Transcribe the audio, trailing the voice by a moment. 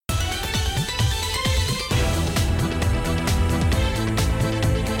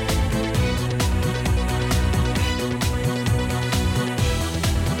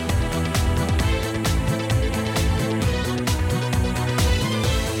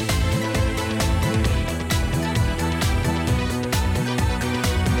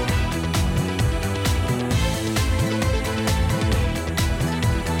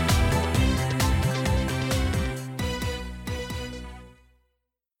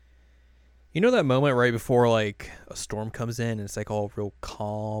You know that moment right before like a storm comes in and it's like all real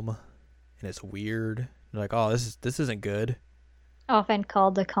calm and it's weird. You're like, oh, this isn't good. Often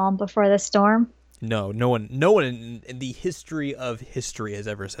called the calm before the storm. No one in the history of history has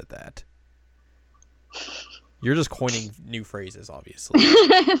ever said that. You're just coining new phrases, obviously.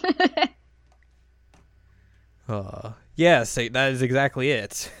 Yes, that is exactly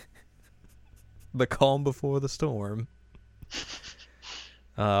it. The calm before the storm.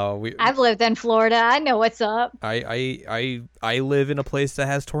 We I've lived in Florida. I know what's up. I live in a place that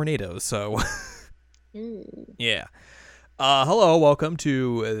has tornadoes, so Ooh. yeah. Hello, welcome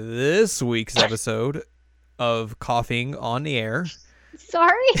to this week's episode of Coughing on the Air.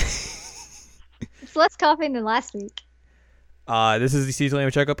 Sorry. It's less coughing than last week. This is the Season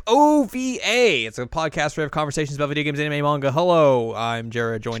Anime Checkup OVA. It's a podcast where we have conversations about video games, anime, manga. Hello, I'm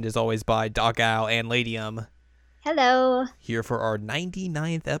Jared, joined as always by Doc Owl and Ladium. Hello. Here for our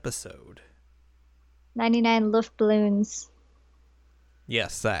 99th episode. 99 Luftballoons.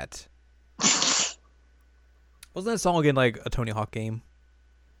 Yes, that. Wasn't that song again like a Tony Hawk game?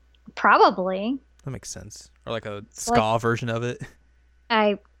 Probably. That makes sense. Or like a ska version of it.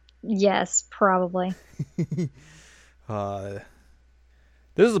 Yes, probably. This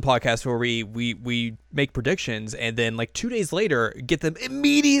is a podcast where we make predictions and then like 2 days later get them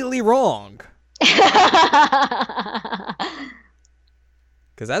immediately wrong.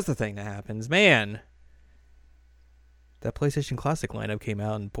 Because that's the thing that happens. Man, that PlayStation Classic lineup came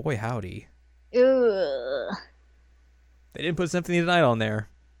out and boy howdy. Ugh. They didn't put Symphony of the Night on there.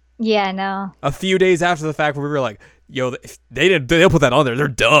 Yeah, no. A few days after the fact where we were like, yo, they'll put that on there. They're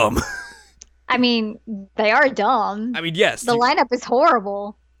dumb. I mean, they are dumb. I mean, yes. The lineup is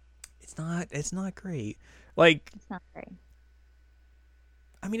horrible. It's not great. Like, It's not great.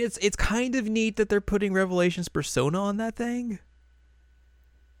 I mean, it's kind of neat that they're putting Revelations Persona on that thing.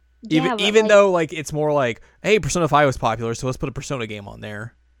 Yeah, Even though like it's more like, hey, Persona 5 was popular, so let's put a Persona game on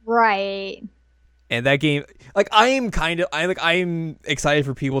there. Right. And that game, like, I'm excited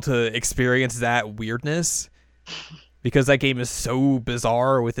for people to experience that weirdness because that game is so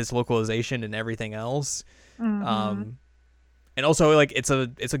bizarre with its localization and everything else. Mm-hmm. And also like it's a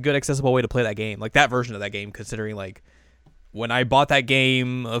good accessible way to play that game, like that version of that game. Considering like when I bought that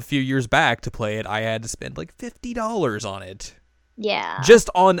game a few years back to play it, I had to spend like $50 on it. Yeah. Just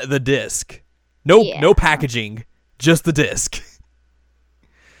on the disc. No packaging, just the disc.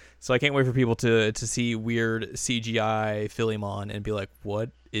 So I can't wait for people to see weird CGI Philemon and be like, what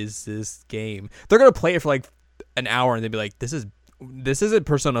is this game? They're going to play it for like an hour and they'll be like, this isn't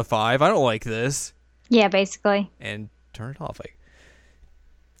Persona 5. I don't like this. Yeah, basically. And turn it off. Like,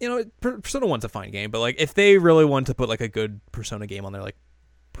 you know, Persona 1's a fine game, but like if they really want to put like a good Persona game on there, like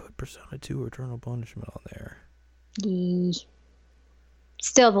put Persona 2 Eternal Punishment on there. Yee.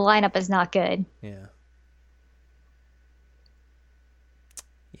 Still, the lineup is not good. Yeah.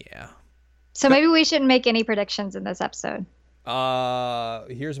 Yeah. So maybe we shouldn't make any predictions in this episode.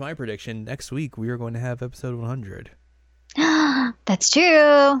 Here's my prediction. Next week we are going to have episode 100. That's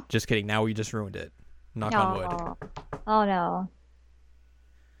true. Just kidding. Now we just ruined it. Knock on wood. Oh no.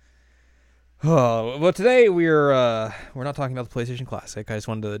 Oh, well, today we're not talking about the PlayStation Classic. I just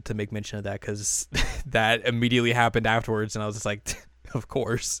wanted to make mention of that because that immediately happened afterwards, and I was just like, of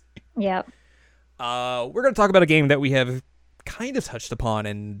course. Yep. We're going to talk about a game that we have kind of touched upon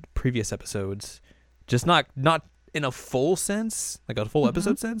in previous episodes, just not in a full sense, like a full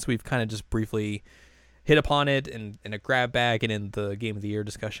episode sense. We've kind of just briefly hit upon it in a grab bag and in the Game of the Year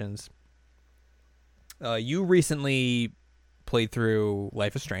discussions. You recently played through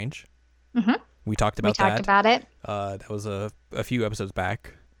Life is Strange. Mm-hmm. We talked about that. We talked about it. That was a few episodes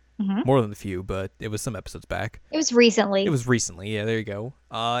back. Mm-hmm. More than a few, but it was some episodes back. It was recently. Yeah, there you go.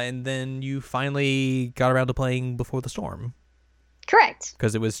 And then you finally got around to playing Before the Storm. Correct.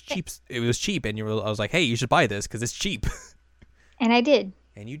 Because it was cheap. It was cheap, and I was like, hey, you should buy this because it's cheap. And I did.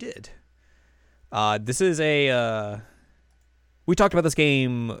 And you did. This is we talked about this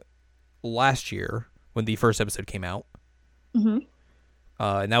game last year when the first episode came out. Mm-hmm.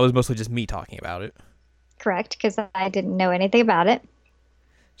 And that was mostly just me talking about it. Correct, because I didn't know anything about it.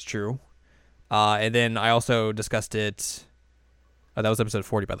 It's true. And then I also discussed it. That was episode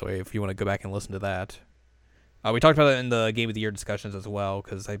 40, by the way, if you want to go back and listen to that. We talked about it in the Game of the Year discussions as well,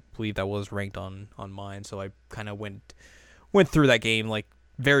 because I believe that was ranked on mine, so I kind of went through that game like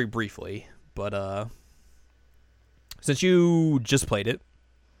very briefly. But since you just played it,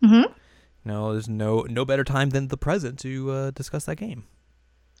 there's no better time than the present to discuss that game.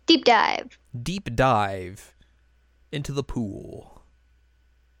 Deep dive. Deep dive into the pool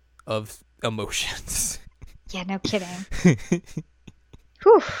of emotions. Yeah, no kidding.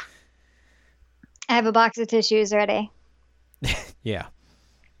 Whew. I have a box of tissues ready. Yeah.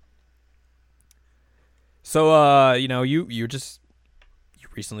 So, you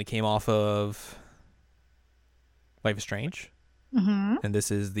recently came off of Life is Strange, Mm-hmm. and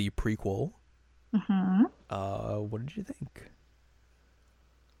this is the prequel. Mm-hmm. What did you think?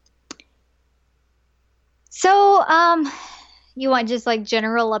 So, you want just like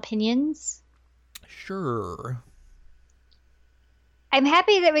general opinions? Sure. I'm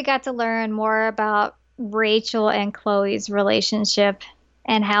happy that we got to learn more about Rachel and Chloe's relationship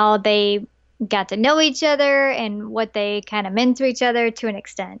and how they got to know each other and what they kind of meant to each other to an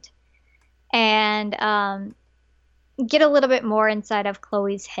extent. And get a little bit more inside of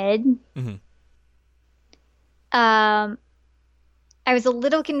Chloe's head. Mm-hmm. Um, I was a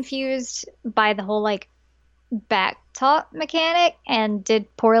little confused by the whole like back talk mechanic and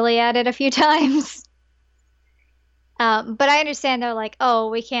did poorly at it a few times. But I understand they're like, oh,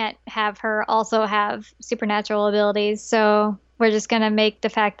 we can't have her also have supernatural abilities, so we're just gonna make the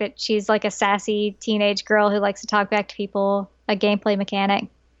fact that she's like a sassy teenage girl who likes to talk back to people a gameplay mechanic.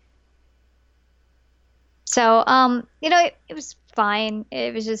 So, it was fine.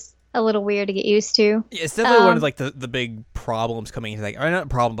 It was just a little weird to get used to. Yeah, it's definitely one of like the big problems coming into that, or not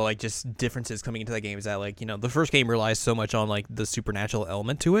problem, but like just differences coming into that game is that like the first game relies so much on like the supernatural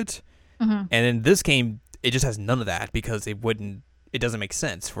element to it, Mm-hmm. and in this game it just has none of that because it doesn't make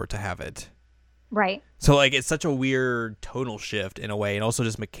sense for it to have it. Right. So like it's such a weird tonal shift in a way, and also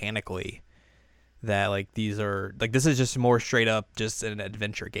just mechanically that like these are like this is just more straight up just an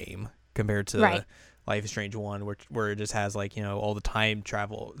adventure game compared to Right. Life is Strange 1, where it just has like all the time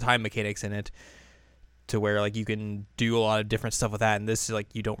mechanics in it, to where like you can do a lot of different stuff with that, and this like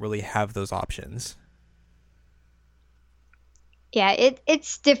you don't really have those options. Yeah,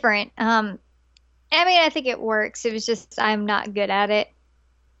 it's different. I mean, I think it works. It was just I'm not good at it.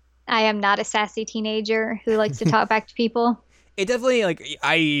 I am not a sassy teenager who likes to talk back to people. It definitely like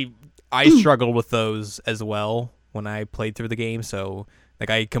I struggled with those as well when I played through the game, so like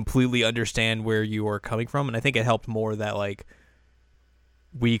I completely understand where you are coming from, and I think it helped more that like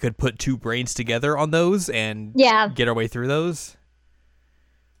we could put two brains together on those and Yeah. get our way through those.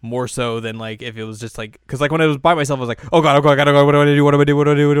 More so than like if it was just like, because like when I was by myself, I was like, oh god, I gotta go. What do I do? What do I do? What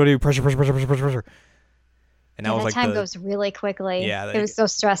do I do? What do I do? Pressure. And that Yeah, was that like time goes really quickly. Yeah, It was so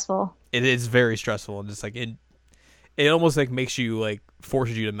stressful. it is very stressful, and just like it almost like makes you like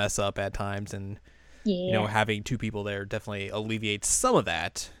forces you to mess up at times, and Yeah. having two people there definitely alleviates some of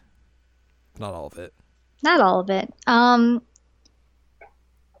that, not all of it. Not all of it.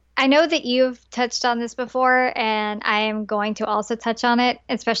 I know that you've touched on this before, and I am going to also touch on it,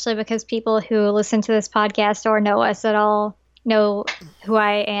 especially because people who listen to this podcast or know us at all know who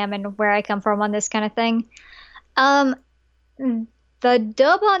I am and where I come from on this kind of thing. The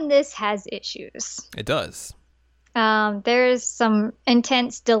dub on this has issues. It does. There's some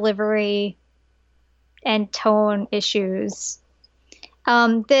intense delivery and tone issues.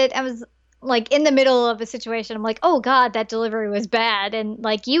 That I was like in the middle of a situation. I'm like, oh God, that delivery was bad. And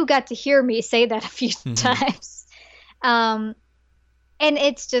like, you got to hear me say that a few times. And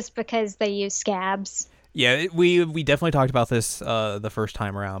it's just because they use scabs. Yeah, we definitely talked about this the first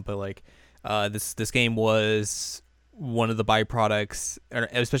time around, but like this game was one of the byproducts,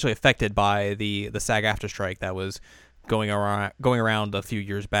 especially affected by the SAG-AFTRA strike that was going around a few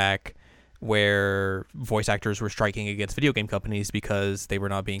years back, where voice actors were striking against video game companies because they were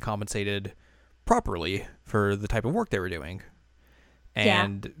not being compensated properly for the type of work they were doing.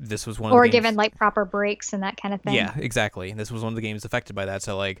 And this was one of the games, given like proper breaks and that kind of thing. Yeah, exactly. This was one of the games affected by that.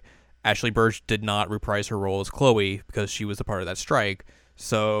 So like Ashley Burch did not reprise her role as Chloe because she was a part of that strike.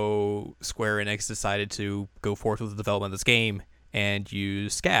 So Square Enix decided to go forth with the development of this game and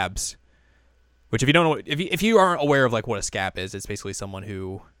use scabs. Which, if you don't know, if you aren't aware of like what a scab is, it's basically someone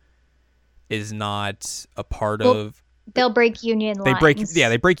who is not a part of. They'll break union lines.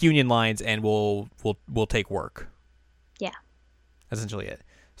 They break union lines and will take work. Yeah, that's essentially it.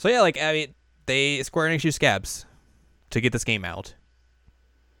 So yeah, like I mean, Square Enix use scabs to get this game out,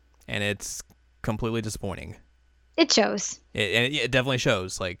 and it's completely disappointing. It shows. It definitely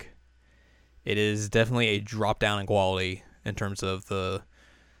shows. Like, it is definitely a drop down in quality in terms of the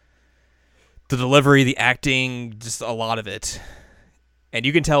delivery, the acting, just a lot of it. And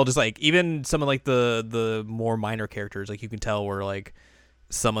you can tell, just like even some of like the more minor characters, like you can tell where like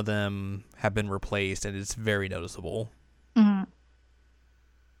some of them have been replaced, and it's very noticeable. Mm-hmm.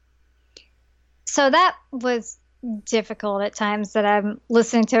 So that was difficult at times that I'm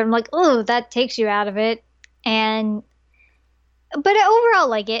listening to it. I'm like, oh, that takes you out of it. But I overall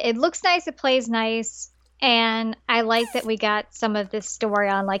like it. It looks nice. It plays nice. And I like that we got some of this story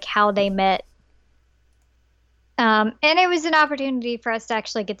on like how they met And it was an opportunity for us to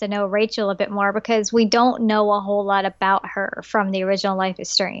actually get to know Rachel a bit more because we don't know a whole lot about her from the original Life is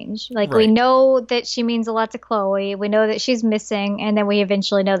Strange. Like, we Right. know that she means a lot to Chloe. We know that she's missing, and then we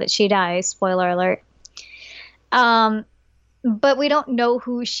eventually know that she dies. Spoiler alert. Um, but we don't know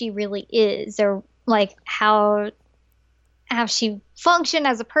who she really is or like how she functioned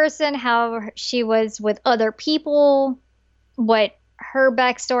as a person, how she was with other people, what her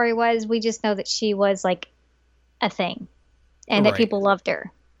backstory was. We just know that she was like a thing and that Right. people loved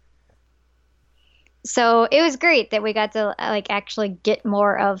her. So it was great that we got to like actually get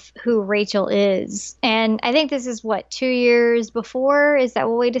more of who Rachel is. And I think this is what, 2 years before? Is that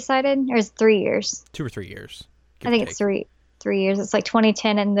what we decided? Or is it 3 years? 2 or 3 years, I give or think it's take. three years. It's like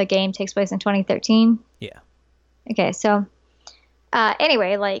 2010 and the game takes place in 2013. Yeah. Okay, so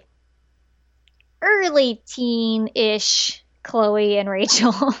anyway, like early teen-ish Chloe and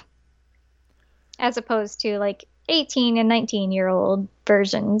Rachel, as opposed to like 18 and 19-year-old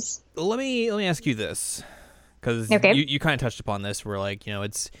versions. Let me ask you this, because Okay. you kind of touched upon this, where like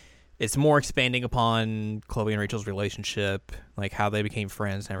it's more expanding upon Chloe and Rachel's relationship, like how they became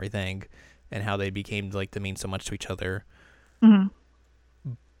friends and everything, and how they became like to mean so much to each other. Hmm.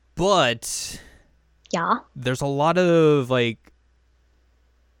 But Yeah. there's a lot of like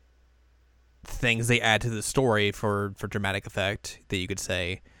things they add to the story for dramatic effect that you could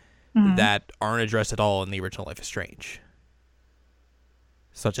say Hmm. that aren't addressed at all in the original Life is Strange,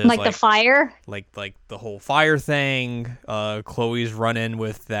 such as Like the fire. like the whole fire thing, Chloe's run in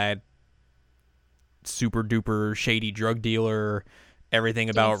with that super duper shady drug dealer, everything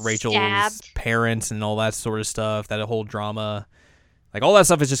Getting about Rachel's stabbed. parents and all that sort of stuff, that whole drama. Like all that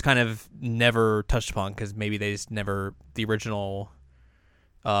stuff is just kind of never touched upon because maybe they just never, the original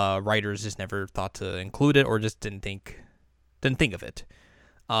writers just never thought to include it or just didn't think of it.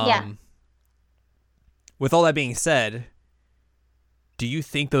 Yeah. Um, with all that being said, do you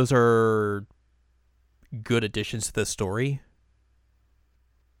think those are good additions to the story?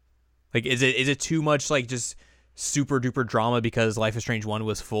 Like, is it too much like just super duper drama because Life is Strange 1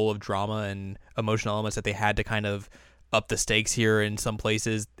 was full of drama and emotional elements that they had to kind of up the stakes here in some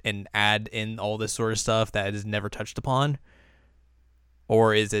places and add in all this sort of stuff that is never touched upon?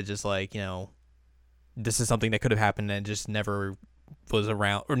 Or is it just like, this is something that could have happened and just never was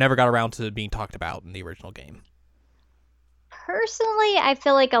around or never got around to being talked about in the original game? Personally, I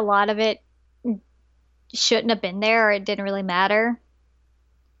feel like a lot of it shouldn't have been there or it didn't really matter.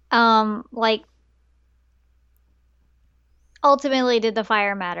 Like ultimately did the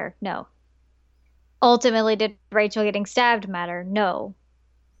fire matter? No. Ultimately did Rachel getting stabbed matter? No.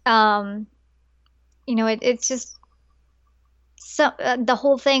 Um, it's just the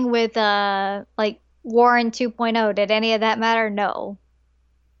whole thing with like Warren 2.0, did any of that matter? No.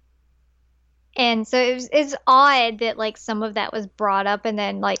 And so it's odd that like some of that was brought up and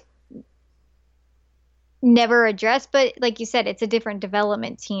then like never addressed, but like you said, it's a different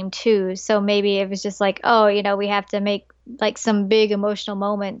development team too. So maybe it was just like, oh, we have to make like some big emotional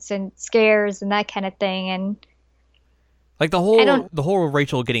moments and scares and that kind of thing. And Like I don't, the whole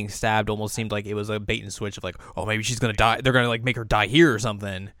Rachel getting stabbed almost seemed like it was a bait and switch of like, oh, maybe she's gonna die. They're gonna like make her die here or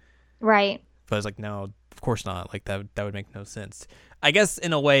something. right. But it's like, no, of course not. Like that would make no sense. I guess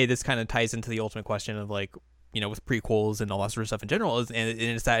in a way, this kind of ties into the ultimate question of like, with prequels and all that sort of stuff in general, and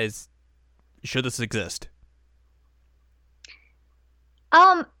it's that is, should this exist?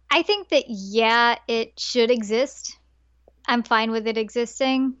 I think that yeah, it should exist. I'm fine with it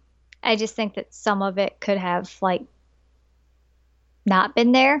existing. I just think that some of it could have like not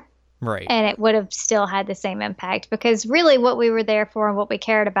been there Right. and it would have still had the same impact because really what we were there for and what we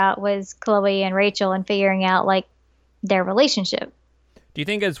cared about was Chloe and Rachel and figuring out like their relationship. Do you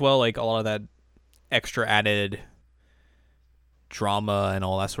think as well, like a lot of that extra added drama and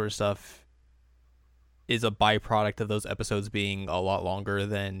all that sort of stuff is a byproduct of those episodes being a lot longer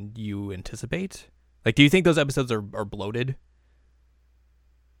than you anticipate? Like, do you think those episodes are bloated?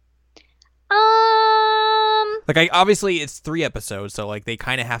 Um, Like, obviously it's 3 episodes, so like they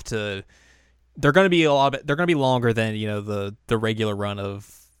kind of have to. They're gonna be a lot. They're gonna be longer than the regular run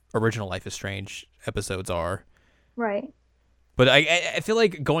of original Life is Strange episodes are. right. But I feel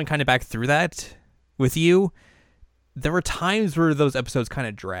like going kind of back through that with you, there were times where those episodes kind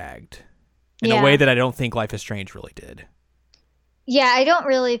of dragged in a way Yeah. that I don't think Life is Strange really did. Yeah,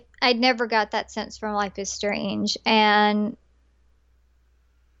 I never got that sense from Life is Strange. And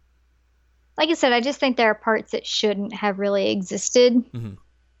like I said, I just think there are parts that shouldn't have really existed.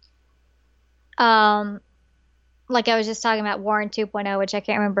 Mm-hmm. Um, like I was just talking about Warren 2.0, which I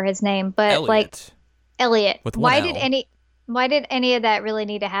can't remember his name, but like Elliot Elliot, with one L. why did any of that really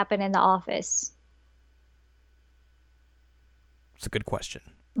need to happen in the office? It's a good question.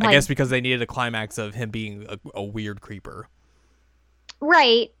 I Like, guess because they needed a climax of him being a weird creeper.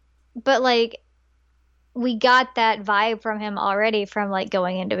 right, but like we got that vibe from him already from like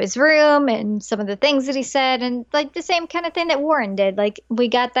going into his room and some of the things that he said and like the same kind of thing that Warren did. Like we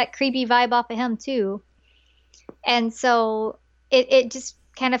got that creepy vibe off of him too. And so it just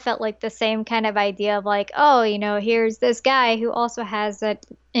kind of felt like the same kind of idea of like, oh, here's this guy who also has that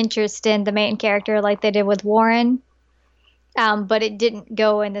interest in the main character like they did with Warren. But it didn't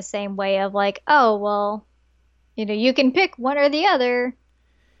go in the same way of like, oh, well, you can pick one or the other.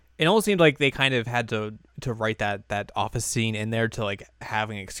 It almost seemed like they kind of had to write that office scene in there to like have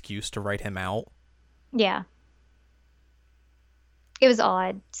an excuse to write him out. Yeah. It was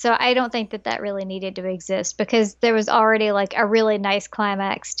odd. So I don't think that that really needed to exist because there was already like a really nice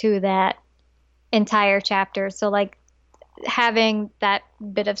climax to that entire chapter. So like having that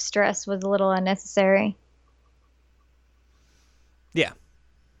bit of stress was a little unnecessary. Yeah.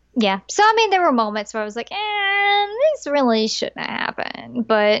 Yeah. So I mean there were moments where I was like, this really shouldn't have happened.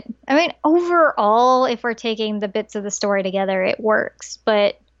 But I mean overall, if we're taking the bits of the story together, it works.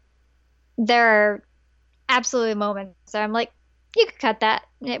 But there are absolutely moments where I'm like, you could cut that.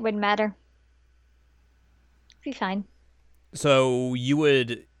 It wouldn't matter. Be fine. So you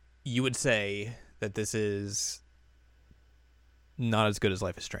would say that this is not as good as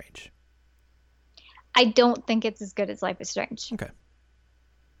Life is Strange. I don't think it's as good as Life is Strange. Okay.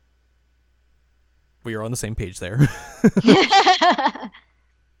 We are on the same page there. Because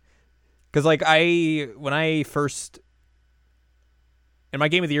like when I first in my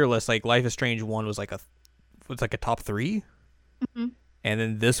game of the year list, like Life is Strange 1 was like a top 3, hmm and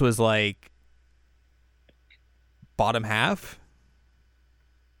then this was like bottom half.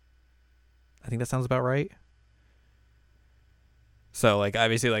 I think that sounds about right. So like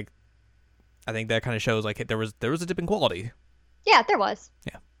obviously like I think that kind of shows like there was a dip in quality. Yeah, there was.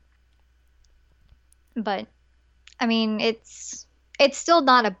 Yeah. But I mean, it's still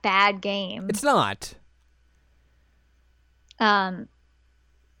not a bad game. It's not. Um,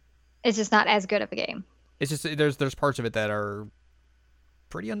 it's just not as good of a game. It's just there's parts of it that are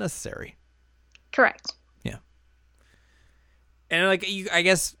pretty unnecessary. Correct. Yeah. And like I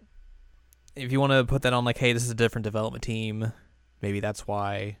guess if you want to put that on like, hey, this is a different development team, maybe that's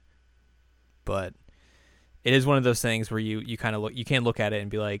why. But it is one of those things where you kind of you can look at it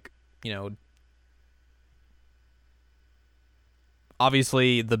and be like,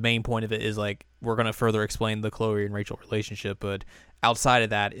 obviously the main point of it is like we're going to further explain the Chloe and Rachel relationship, but outside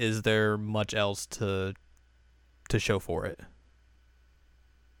of that, is there much else to show for it?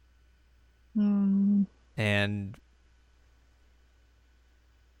 And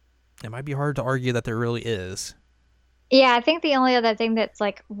it might be hard to argue that there really is. Yeah, I think the only other thing that's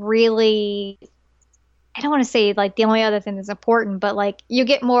like really, I don't want to say like the only other thing that's important, but like you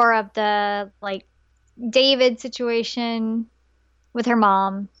get more of the like David situation with her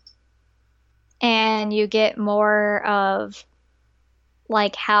mom, and you get more of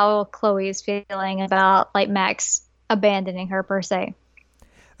like how Chloe's feeling about like Max abandoning her per se.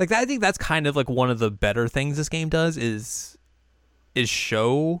 Like I think that's kind of like one of the better things this game does is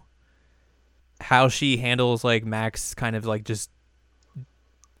show how she handles like Max kind of like just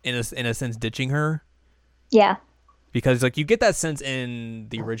in a sense ditching her. Yeah. Because like you get that sense in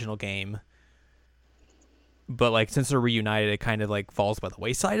the original game, but like since they're reunited, it kind of like falls by the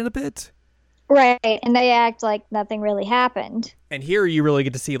wayside in a bit. Right, and they act like nothing really happened. And here you really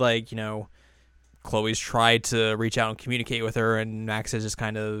get to see like Chloe's tried to reach out and communicate with her, and Max has just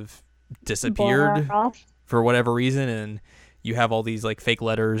kind of disappeared for whatever reason, and you have all these like fake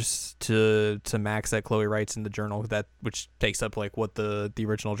letters to Max that Chloe writes in the journal which takes up like what the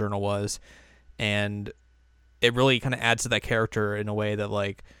original journal was, and it really kind of adds to that character in a way that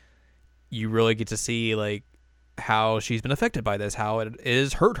like you really get to see like how she's been affected by this, how it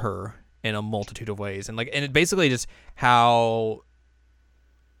has hurt her in a multitude of ways, and it basically just how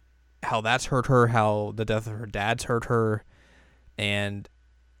that's hurt her, how the death of her dad's hurt her, and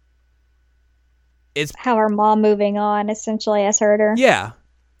it's how her mom moving on essentially has hurt her. Yeah.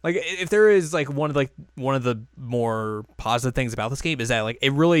 Like if there is like one of the more positive things about this game is that like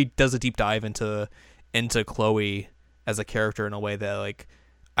it really does a deep dive into Chloe as a character in a way that like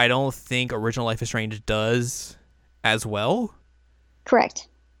I don't think original Life is Strange does as well. Correct.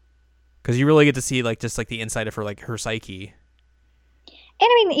 Because you really get to see like just like the inside of her psyche. And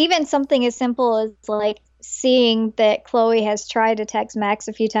I mean, even something as simple as like seeing that Chloe has tried to text Max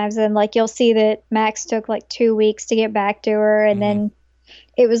a few times, and like you'll see that Max took like 2 weeks to get back to her, and then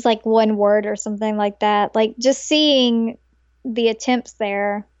it was like one word or something like that. Like just seeing the attempts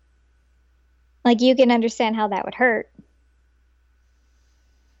there, like you can understand how that would hurt.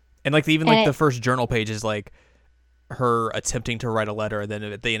 And like even like And the first journal page is like her attempting to write a letter, and then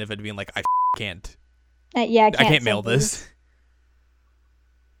at the end of it being like, can't. yeah, I can't send mail these. this.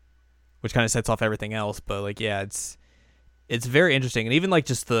 Which kind of sets off everything else, but like yeah, it's very interesting, and even like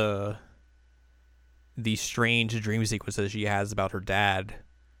just the strange dream sequences she has about her dad,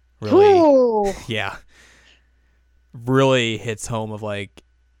 really, Ooh, yeah, really hits home of like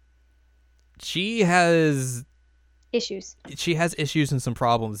she has issues. issues and some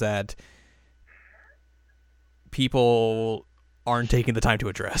problems that people aren't taking the time to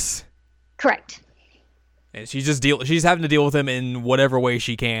address. Correct. And she's having to deal with them in whatever way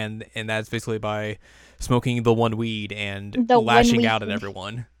she can, and that's basically by smoking the one weed and The lashing one out at weed.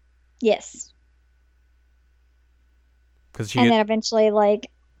 everyone. Yes. Because And then eventually, like,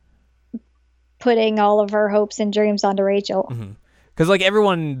 putting all of her hopes and dreams onto Rachel. Because like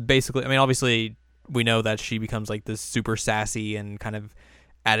everyone basically, I mean, obviously we know that she becomes like this super sassy and kind of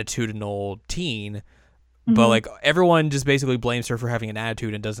attitudinal teen, but like everyone just basically blames her for having an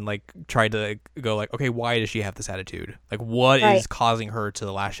attitude and doesn't like try to go like, okay, why does she have this attitude? Like, what is causing her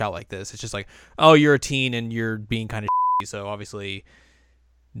to lash out like this? It's just like, oh, you're a teen and you're being kind of shitty, so obviously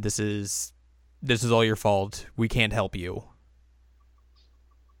this is all your fault. We can't help you,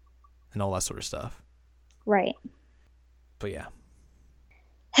 and all that sort of stuff. Right. But yeah.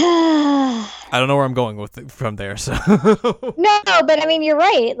 I don't know where I'm going with it from there. So No, but I mean, you're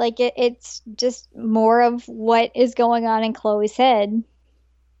right. Like, it's just more of what is going on in Chloe's head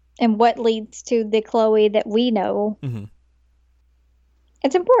and what leads to the Chloe that we know. Mm-hmm.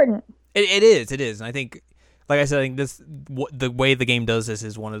 It's important. It is. And I think, like I said, I think the way the game does this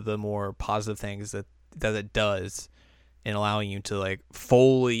is one of the more positive things that it does in allowing you to like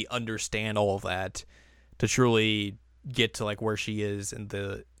fully understand all of that, to truly get to like where she is in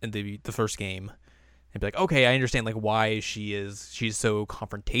the first game and be like, okay, I understand like why she's so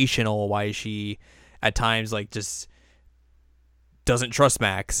confrontational, why she at times like just doesn't trust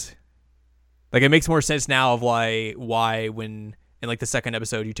Max. Like it makes more sense now of why when in like the second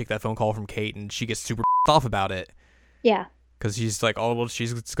episode you take that phone call from Kate and she gets super off about it. Yeah. Because she's like, oh well,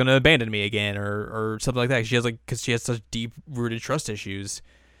 she's gonna abandon me again or something like that. She has like, because she has such deep rooted trust issues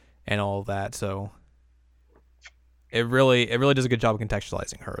and all of that. So it really does a good job of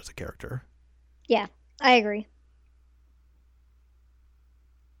contextualizing her as a character. Yeah, I agree.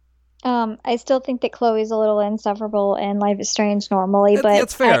 I still think that Chloe's a little insufferable in Life is Strange normally, but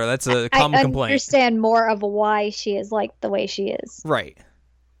that's fair. That's a common complaint. I understand more of why she is like the way she is. Right.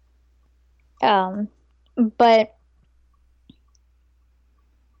 But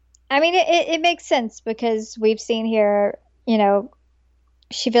I mean, it makes sense because we've seen here, you know,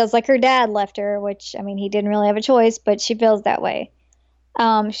 she feels like her dad left her, which, I mean, he didn't really have a choice, but she feels that way.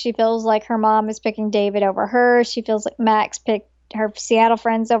 She feels like her mom is picking David over her. She feels like Max picked her Seattle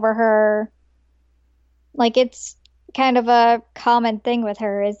friends over her. Like, it's kind of a common thing with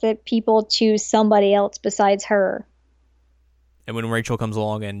her is that people choose somebody else besides her. And when Rachel comes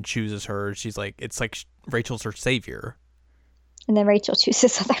along and chooses her, she's like, it's like Rachel's her savior. And then Rachel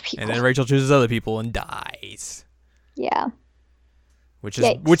chooses other people. And then Rachel chooses other people and dies. Yeah. Which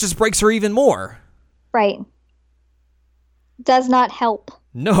breaks her even more. Right. Does not help.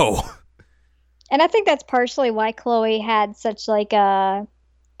 No. And I think that's partially why Chloe had such like a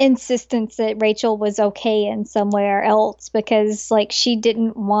insistence that Rachel was okay in somewhere else, because like she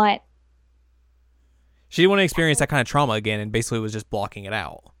didn't want to experience that kind of trauma again, and basically was just blocking it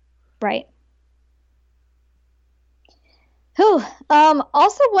out. Right. Whew.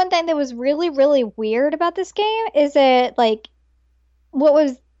 Also, one thing that was really, really weird about this game is that, like, what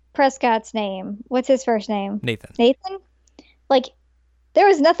was Prescott's name? What's his first name? Nathan. Like, there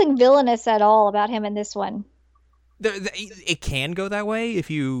was nothing villainous at all about him in this one. It can go that way if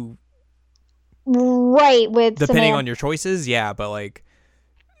you... Right, with depending Samantha. on your choices, yeah, but, like,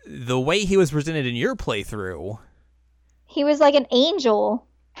 the way he was presented in your playthrough... He was like an angel.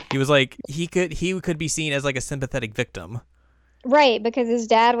 He was like, he could be seen as, like, a sympathetic victim. Right, because his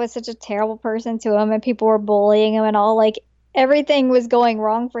dad was such a terrible person to him and people were bullying him and all. Like, everything was going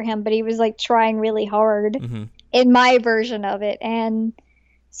wrong for him, but he was, like, trying really hard in my version of it. And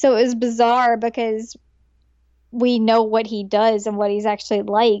so it was bizarre because we know what he does and what he's actually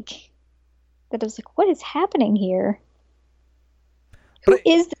like. That it was like, what is happening here? Who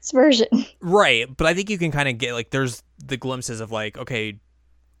is this version? Right, but I think you can kind of get, like, there's the glimpses of, like, okay,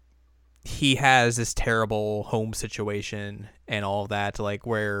 he has this terrible home situation and all of that, like,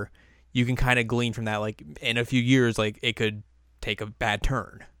 where you can kind of glean from that, like, in a few years, like, it could take a bad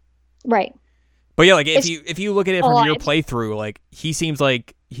turn. Right. But yeah, like, if you look at it from your playthrough, like, he seems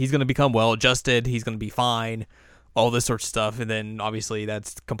like he's going to become well-adjusted, he's going to be fine, all this sort of stuff, and then obviously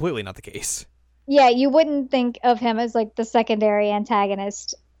that's completely not the case. Yeah, you wouldn't think of him as like the secondary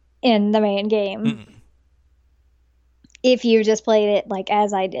antagonist in the main game Mm-mm. if you just played it like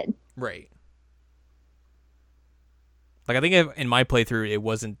as I did. Right. Like, I think in my playthrough, it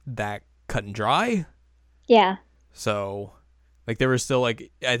wasn't that cut and dry. Yeah. So, like, there was still,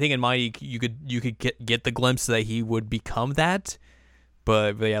 like, I think in mine, you could get the glimpse that he would become that.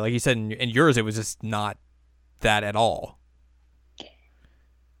 But yeah, like you said, in yours, it was just not that at all.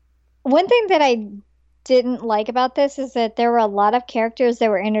 One thing that I didn't like about this is that there were a lot of characters that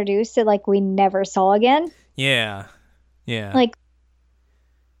were introduced that like we never saw again. Yeah. Yeah. Like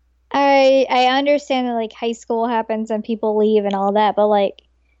I understand that like high school happens and people leave and all that, but like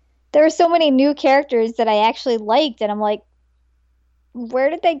there were so many new characters that I actually liked and I'm like, where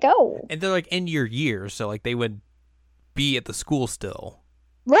did they go? And they're, like, in your years, so, like, they would be at the school still.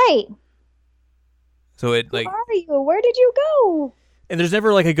 Right. So it, Who like, are you? Where did you go? and there's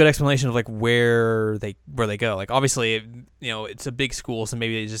never, like, a good explanation of, like, where they go. Like, obviously, it's a big school, so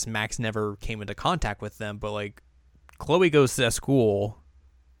maybe it's just Max never came into contact with them. But, like, Chloe goes to that school.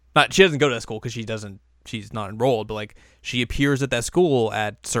 She doesn't go to that school because she's not enrolled. But, like, she appears at that school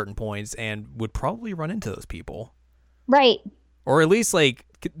at certain points and would probably run into those people, Right. or at least, like,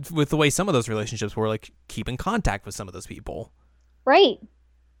 with the way some of those relationships were, like, keep in contact with some of those people. Right.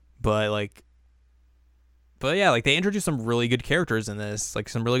 But, like. But yeah, like, they introduced some really good characters in this, like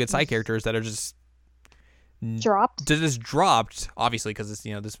some really good side characters that are just dropped, obviously, because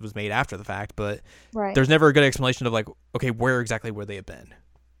this was made after the fact. But Right. there's never a good explanation of, like, okay, where exactly would they have been?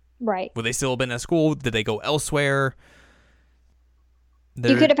 Right. Would they still have been at school? Did they go elsewhere?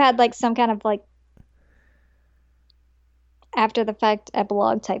 You could have had like some kind of like after the fact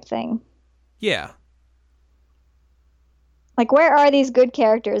epilogue type thing. Yeah. Like, where are these good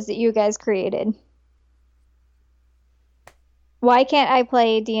characters that you guys created? Why can't I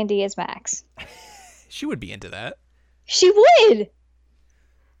play D&D as Max? She would be into that. She would.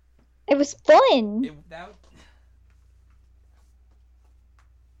 It was fun.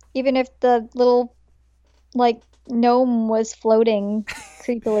 Even if the little like gnome was floating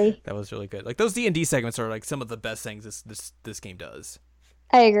creepily. That was really good. Like, those D&D segments are, like, some of the best things this game does.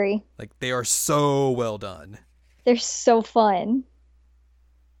 I agree. Like, they are so well done. They're so fun.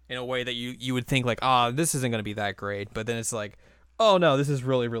 In a way that you would think, like, this isn't going to be that great, but then it's like, oh no, this is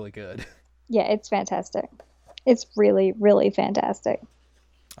really, really good. Yeah, it's fantastic. It's really, really fantastic.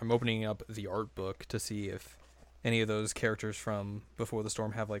 I'm opening up the art book to see if any of those characters from Before the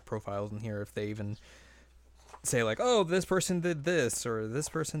Storm have, like, profiles in here, if they even say, like, oh, this person did this, or this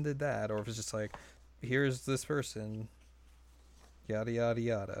person did that, or if it's just like, here's this person, yada, yada,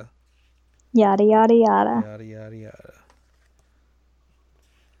 yada. Yada, yada, yada. Yada, yada, yada.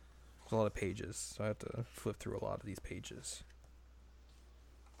 There's a lot of pages, so I have to flip through a lot of these pages.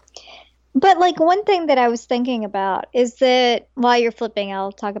 But, like, one thing that I was thinking about is that while you're flipping,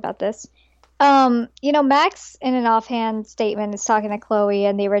 I'll talk about this. Max, in an offhand statement, is talking to Chloe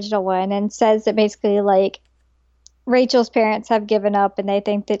in the original one and says that basically, like, Rachel's parents have given up and they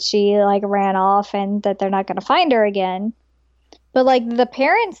think that she, like, ran off and that they're not going to find her again. But, like, the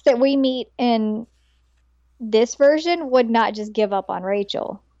parents that we meet in this version would not just give up on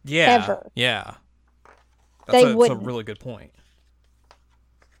Rachel. Yeah. Ever. Yeah. That's a really good point.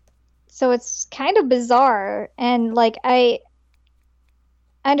 So it's kind of bizarre. And, like, I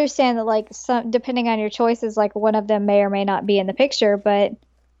understand that, like, some depending on your choices, like, one of them may or may not be in the picture. But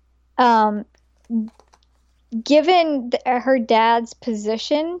given her dad's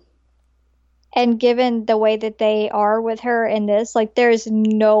position and given the way that they are with her in this, like, there's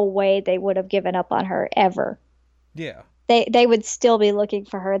no way they would have given up on her ever. Yeah. They would still be looking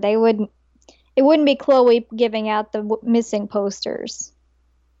for her. It wouldn't be Chloe giving out the missing posters.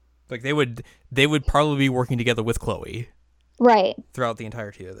 Like, they would probably be working together with Chloe. Right. Throughout the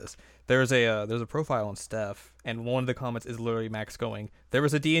entirety of this. There's a profile on Steph, and one of the comments is literally Max going, there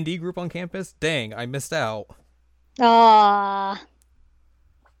was a D&D group on campus? Dang, I missed out. Ah.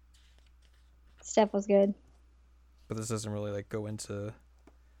 Steph was good. But this doesn't really, like, go into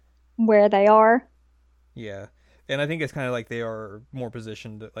where they are. Yeah. And I think it's kind of like they are more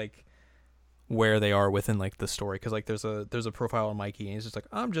positioned, like, where they are within, like, the story. Because, like, there's a profile on Mikey, and he's just like,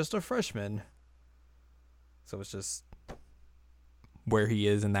 I'm just a freshman. So it's just where he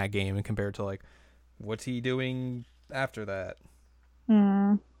is in that game and compared to, like, what's he doing after that.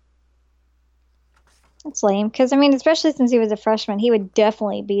 That's lame. Because, I mean, especially since he was a freshman, he would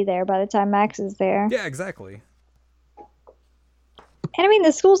definitely be there by the time Max is there. Yeah, exactly. And, I mean,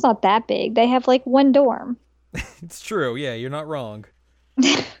 the school's not that big. They have, like, one dorm. It's true. Yeah, you're not wrong.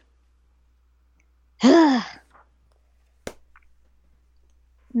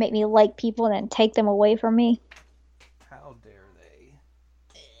 make me like people and then take them away from me. How dare they?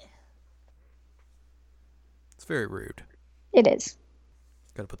 It's very rude. It is.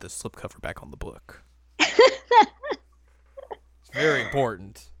 Gotta put this slipcover back on the book. It's very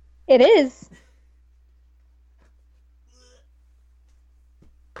important. It is.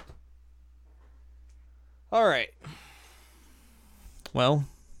 All right. Well,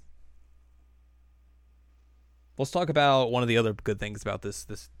 let's talk about one of the other good things about this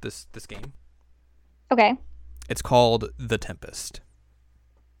game. Okay. It's called The Tempest.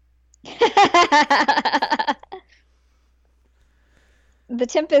 The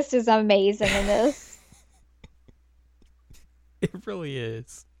Tempest is amazing in this. It really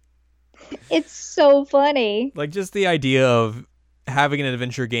is. It's so funny. Like, just the idea of having an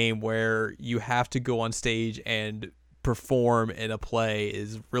adventure game where you have to go on stage and perform in a play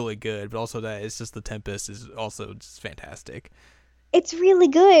is really good, but also that it's just The Tempest is also just fantastic. It's really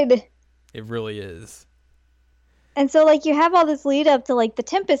good. It really is. And so, like, you have all this lead up to, like, The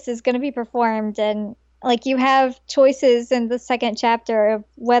Tempest is going to be performed, and, like, you have choices in the second chapter of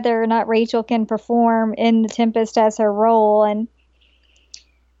whether or not Rachel can perform in The Tempest as her role, and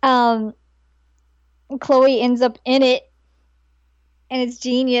Chloe ends up in it, and it's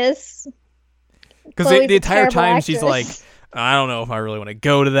genius. Because the entire time she's like, I don't know if I really want to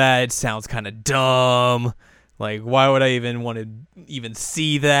go to that. It sounds kind of dumb. Like, why would I even want to even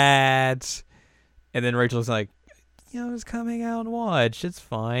see that? And then Rachel's like, just coming out and watch. It's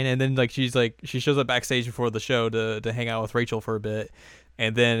fine. And then she shows up backstage before the show to hang out with Rachel for a bit.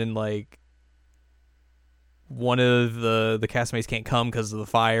 And then like one of the castmates can't come because the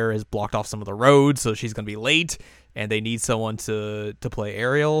fire has blocked off some of the roads, so she's gonna be late. And they need someone to play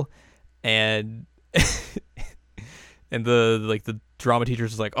Ariel. And and the drama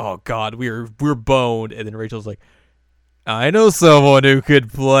teacher's like, oh god, we're boned. And then Rachel's like, I know someone who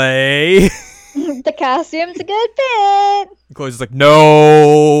could play. The costume's a good fit. Chloe's just like,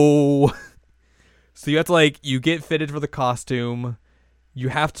 no. So you have to you get fitted for the costume. You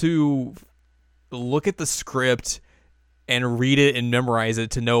have to look at the script and read it and memorize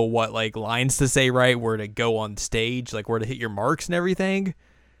it to know what lines to say right, where to go on stage, where to hit your marks and everything.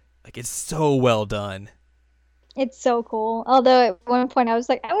 It's so well done. It's so cool. Although at one point I was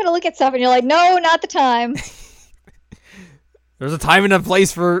like, I'm going to look at stuff, and you're like, no, not the time. There's a time and a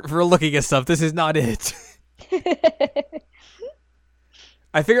place for looking at stuff. This is not it.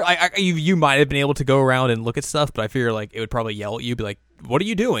 I figure you might have been able to go around and look at stuff, but I figure it would probably yell at you, be like, what are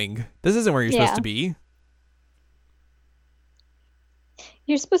you doing? This isn't where you're supposed to be.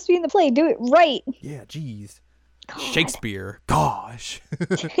 You're supposed to be in the play. Do it right. Yeah, jeez. God. Shakespeare. Gosh.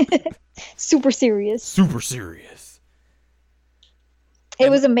 Super serious. Super serious.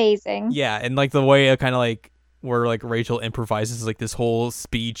 It was amazing. Yeah, and the way it kind of where Rachel improvises this whole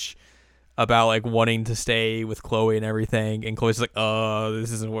speech about wanting to stay with Chloe and everything, and Chloe's like,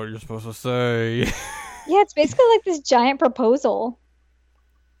 this isn't what you're supposed to say. Yeah, it's basically this giant proposal.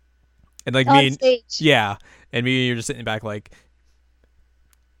 And on stage. Yeah, and me and you're just sitting back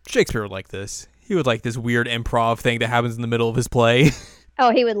Shakespeare would like this. He would like this weird improv thing that happens in the middle of his play.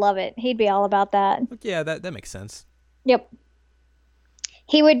 Oh, he would love it. He'd be all about that. Yeah, that makes sense. Yep.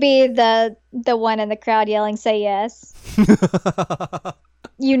 He would be the one in the crowd yelling, say yes.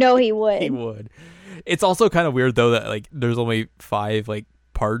 You know he would. He would. It's also kind of weird, though, that there's only 5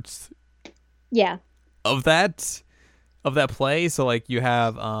 parts. Yeah. Of that play. So you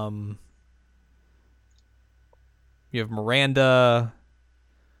have Miranda,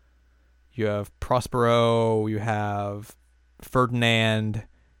 you have Prospero, you have Ferdinand,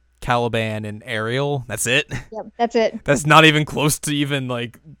 Caliban, and Ariel. That's it. Yep, that's it. That's not even close to even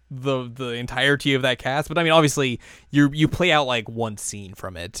the entirety of that cast. But I mean, obviously, you play out one scene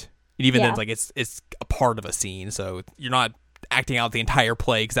from it, and even then, it's a part of a scene, so you're not acting out the entire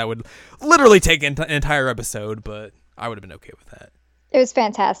play, because that would literally take an entire episode. But I would have been okay with that. It was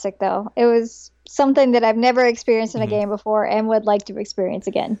fantastic, though. It was something that I've never experienced in a game before, and would like to experience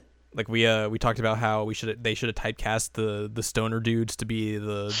again. We talked about how they should have typecast the stoner dudes to be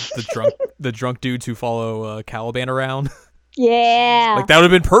the drunk dudes who follow Caliban around. Yeah. That would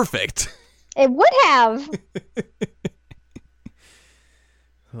have been perfect. It would have.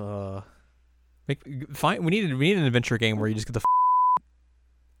 We need an adventure game where you just get to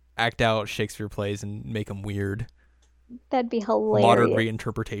act out Shakespeare plays and make them weird. That'd be hilarious. Modern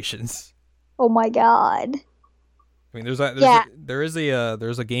reinterpretations. Oh my god. I mean, there's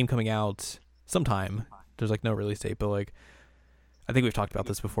a game coming out sometime. There's no release date, but I think we've talked about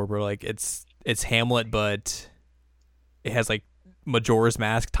this before, bro. It's Hamlet, but it has Majora's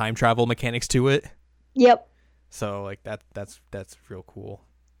Mask time travel mechanics to it. Yep. So that's real cool.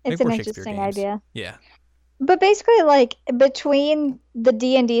 It's Maybe an more Shakespeare interesting games. idea. Yeah. But basically, like between the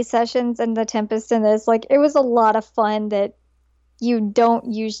D&D sessions and the Tempest and this, like it was a lot of fun that you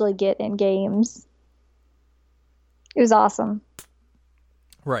don't usually get in games. It was awesome.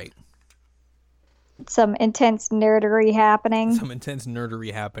 Right. Some intense nerdery happening. Some intense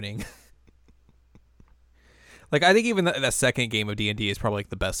nerdery happening. Like, I think even that second game of D&D is probably like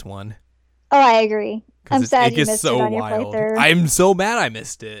the best one. Oh, I agree. I'm sad it you gets missed so it on your wild. playthrough. I'm so mad I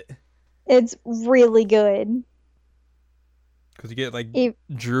missed it. It's really good. Because you get, like,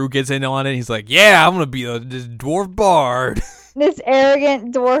 Drew gets in on it, and he's like, yeah, I'm going to be this dwarf bard. This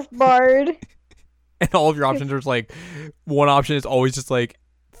arrogant dwarf bard. And all of your options are just, like, one option is always just, like,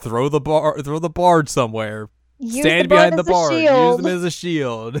 throw the bard somewhere. Stand behind the bard. Use them as a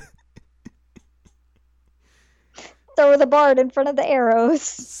shield. Throw the bard in front of the arrows.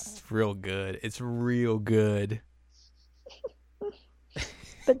 It's real good. It's real good.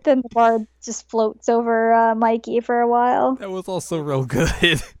 But then the bard just floats over Mikey for a while. That was also real good.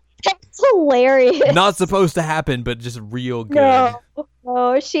 That's hilarious. Not supposed to happen, but just real good.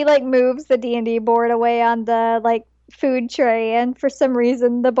 No, she like moves the D&D board away on the like food tray, and for some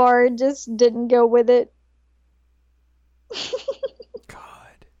reason the bard just didn't go with it.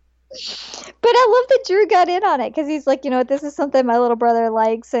 God. But I love that Drew got in on it because he's like, you know, this is something my little brother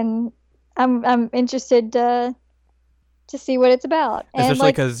likes, and I'm interested to see what it's about.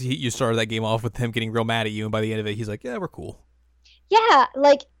 Especially because you started that game off with him getting real mad at you, and by the end of it, he's like, "Yeah, we're cool." Yeah,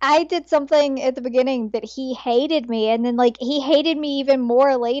 like I did something at the beginning that he hated me, and then like he hated me even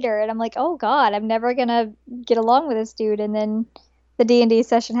more later, and I'm like, oh God, I'm never gonna get along with this dude. And then the D&D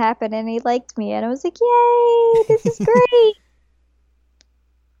session happened, and he liked me, and I was like, yay, this is great.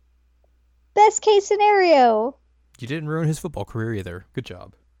 Best case scenario. You didn't ruin his football career either. Good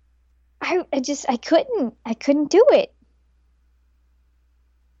job. I couldn't do it.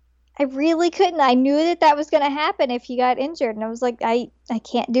 I really couldn't. I knew that was going to happen if he got injured, and I was like, I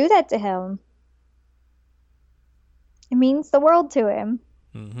can't do that to him. It means the world to him.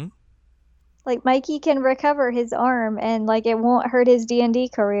 Mm-hmm. Like Mikey can recover his arm, and like it won't hurt his D&D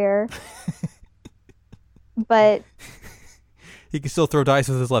career. But he can still throw dice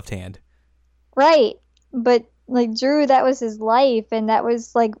with his left hand. Right, but like Drew, that was his life, and that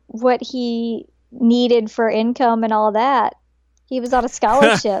was like what he needed for income and all that. He was on a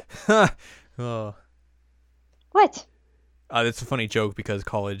scholarship. Oh. What? It's a funny joke because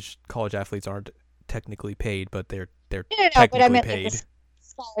college athletes aren't technically paid, but they're No, technically but I meant paid. like the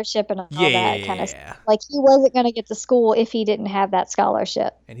scholarship and all Yeah, that kind of stuff. Like he wasn't going to get to school if he didn't have that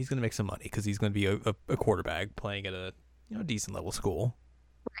scholarship. And he's going to make some money because he's going to be a quarterback playing at a decent level school.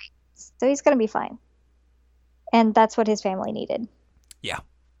 Right. So he's going to be fine. And that's what his family needed. Yeah.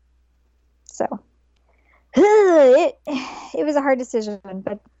 So it was a hard decision,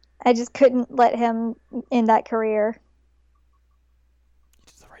 but I just couldn't let him in that career. You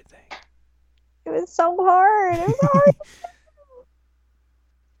did the right thing. It was so hard. It was hard. It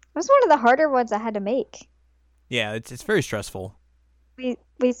was one of the harder ones I had to make. Yeah, it's very stressful.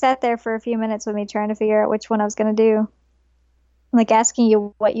 We sat there for a few minutes with me trying to figure out which one I was going to do. Like asking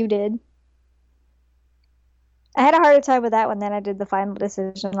you what you did. I had a harder time with that one than I did the final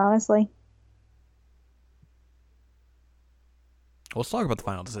decision, honestly. Let's talk about the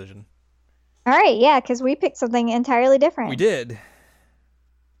final decision. All right, yeah, because we picked something entirely different. We did.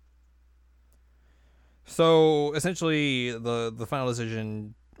 So essentially, the final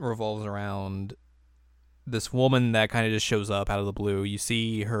decision revolves around this woman that kind of just shows up out of the blue. You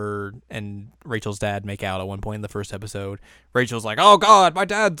see her and Rachel's dad make out at one point in the first episode. Rachel's like, "Oh God, my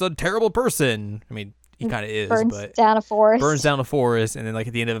dad's a terrible person." I mean, he kind of is, burns but down a forest. Burns down a forest, and then like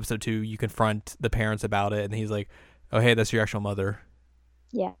at the end of episode 2, you confront the parents about it, and he's like, "Oh hey, that's your actual mother."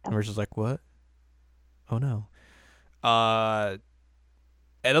 Yeah. And Rachel's like, "What? Oh no."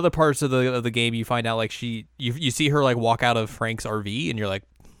 At other parts of the game, you find out like you see her like walk out of Frank's RV, and you're like,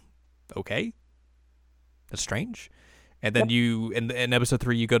 okay, that's strange. And then you in episode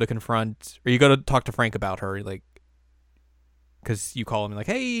 3, you go to confront, or you go to talk to Frank about her, like, because you call him like,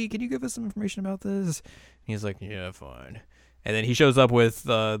 hey, can you give us some information about this? And he's like, yeah, fine. And then he shows up with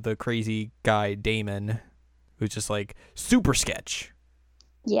the crazy guy Damon, who's just like super sketch.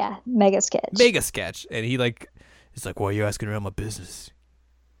 Yeah, mega sketch. And he like is like, why are you asking around my business?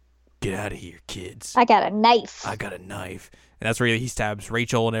 Get out of here, kids. I got a knife. And that's where he stabs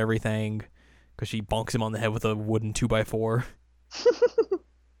Rachel and everything because she bonks him on the head with a wooden 2x4.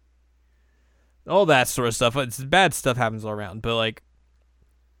 All that sort of stuff. It's bad stuff happens all around. But, like,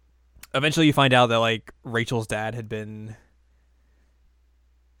 eventually you find out that, like, Rachel's dad had been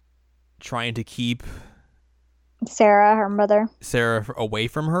trying to keep Sarah, her mother. Sarah away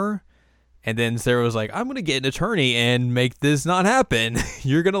from her. And then Sarah was like, I'm going to get an attorney and make this not happen.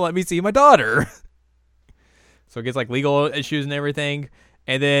 You're going to let me see my daughter. So it gets like legal issues and everything.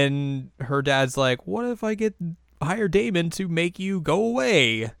 And then her dad's like, what if I hire Damon to make you go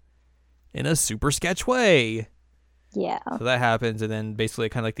away in a super sketch way? Yeah. So that happens. And then basically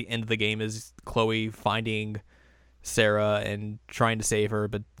kind of like the end of the game is Chloe finding Sarah and trying to save her,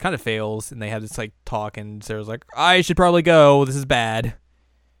 but kind of fails. And they have this like talk and Sarah's like, I should probably go. This is bad.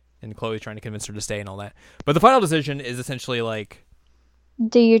 And Chloe's trying to convince her to stay and all that. But the final decision is essentially like,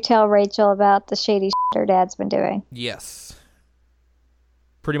 do you tell Rachel about the shady shit her dad's been doing? yes.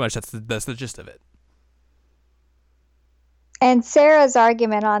 Pretty much that's the gist of it. And Sarah's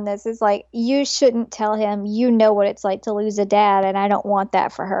argument on this is like, you shouldn't tell him. You know what it's like to lose a dad, and I don't want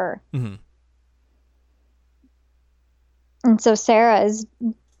that for her. Mm-hmm. And so Sarah is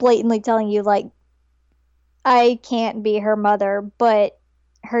blatantly telling you, like, I can't be her mother, but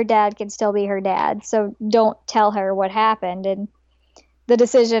her dad can still be her dad. So don't tell her what happened. And the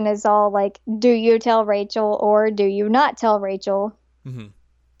decision is all like, do you tell Rachel or do you not tell Rachel? Mm-hmm.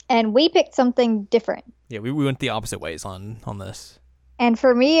 And we picked something different. Yeah, we went the opposite ways on this. And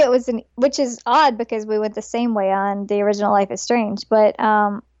for me, it was which is odd because we went the same way on the original Life is Strange. But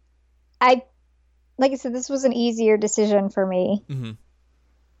like I said, this was an easier decision for me. Mm-hmm.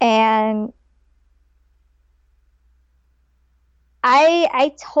 And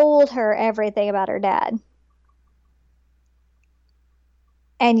I told her everything about her dad.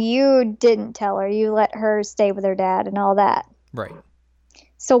 And you didn't tell her. You let her stay with her dad and all that. Right.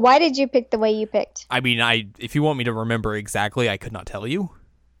 So why did you pick the way you picked? I mean, if you want me to remember exactly, I could not tell you.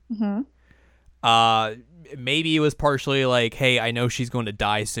 Mm-hmm. Maybe it was partially like, hey, I know she's going to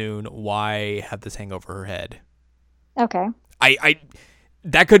die soon. Why have this hang over her head? Okay. I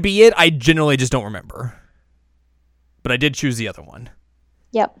that could be it. I generally just don't remember. But I did choose the other one.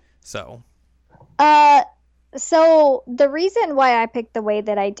 Yep. So the reason why I picked the way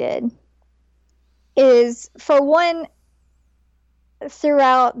that I did is, for one,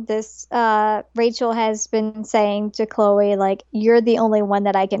 throughout this, Rachel has been saying to Chloe, like, you're the only one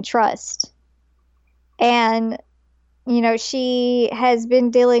that I can trust. And, you know, she has been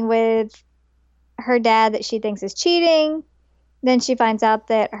dealing with her dad that she thinks is cheating. Then she finds out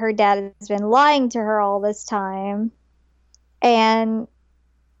that her dad has been lying to her all this time. And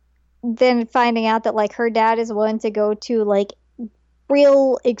then finding out that, like, her dad is willing to go to, like,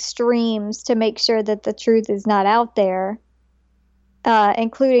 real extremes to make sure that the truth is not out there.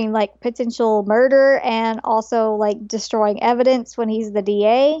 Including, like, potential murder and also, like, destroying evidence when he's the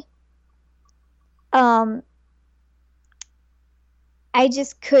DA. I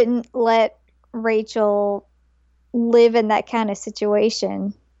just couldn't let Rachel live in that kind of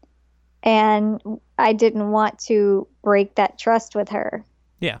situation. And I didn't want to break that trust with her.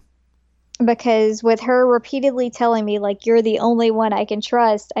 Yeah. Because with her repeatedly telling me, like, you're the only one I can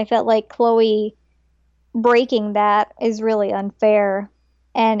trust, I felt like Chloe breaking that is really unfair.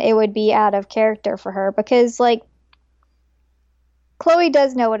 And it would be out of character for her. Because, like, Chloe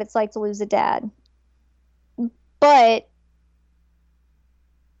does know what it's like to lose a dad. But,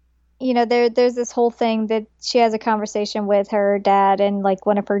 you know, there's this whole thing that she has a conversation with her dad in, like,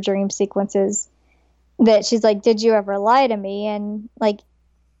 one of her dream sequences that she's like, did you ever lie to me? And, like,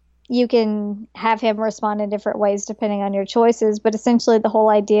 you can have him respond in different ways depending on your choices. But essentially the whole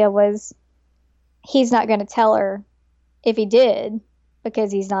idea was he's not going to tell her if he did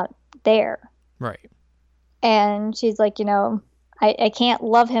because he's not there. Right. And she's like, you know, I can't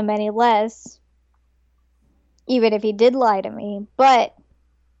love him any less, even if he did lie to me. But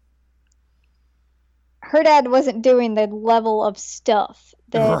her dad wasn't doing the level of stuff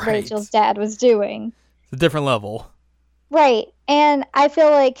that Rachel's dad was doing. It's a different level. Right. And I feel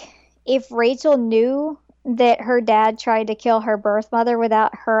like if Rachel knew that her dad tried to kill her birth mother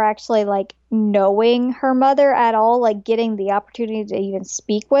without her actually, like, knowing her mother at all, like, getting the opportunity to even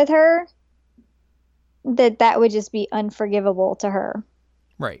speak with her, that would just be unforgivable to her.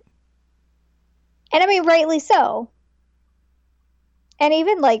 Right. And I mean, rightly so. And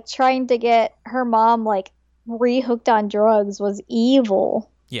even, like, trying to get her mom, like, re-hooked on drugs was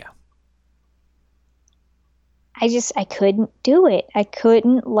evil. Yeah. I couldn't do it. I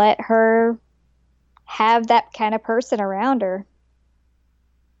couldn't let her have that kind of person around her.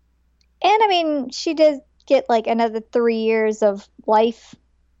 And I mean, she did get, like, another 3 years of life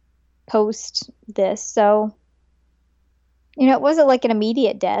post this. So, you know, it wasn't like an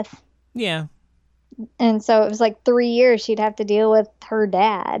immediate death. Yeah. And so it was like 3 years she'd have to deal with her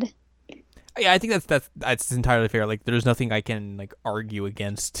dad. Yeah, I think that's entirely fair. Like, there's nothing I can like argue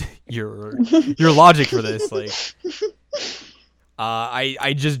against your logic for this. Like,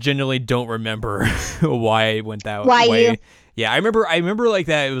 I just genuinely don't remember why I went that Why way. you? Yeah, I remember like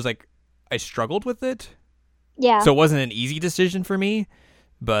that. It was like I struggled with it, Yeah. so it wasn't an easy decision for me.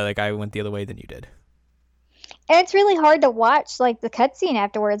 But like I went the other way than you did. And it's really hard to watch like the cutscene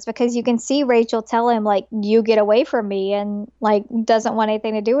afterwards because you can see Rachel tell him like you get away from me and like doesn't want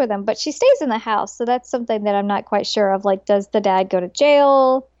anything to do with him, but she stays in the house. So that's something that I'm not quite sure of. Like, does the dad go to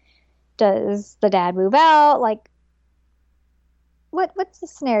jail? Does the dad move out? Like, what's the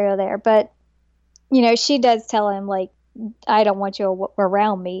scenario there? But she does tell him like I don't want you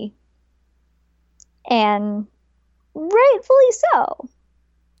around me, and rightfully so.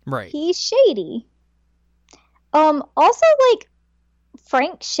 Right. He's shady. Also, like,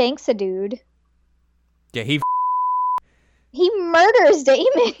 Frank shanks a dude. Yeah, he murders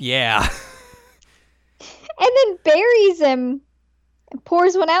Damon yeah. and then buries him and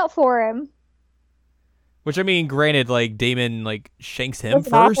pours one out for him. Which, I mean, granted, like, Damon, like, shanks him He's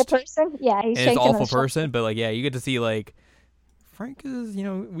an awful first. person. Yeah, he's And it's shanking awful the shit. person, but, like, yeah, you get to see, like, Frank is,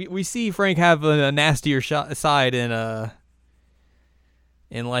 we see Frank have a nastier side in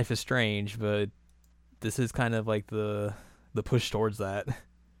Life is Strange, but this is kind of, like, the push towards that.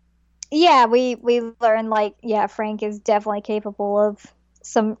 Yeah, we learn, like, yeah, Frank is definitely capable of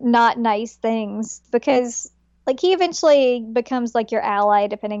some not nice things because, like, he eventually becomes, like, your ally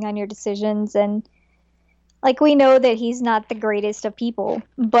depending on your decisions, and like, we know that he's not the greatest of people,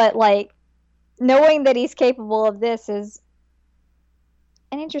 but, like, knowing that he's capable of this is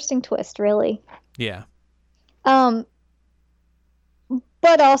an interesting twist, really. Yeah. But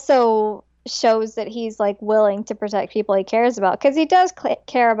also shows that he's, like, willing to protect people he cares about, because he does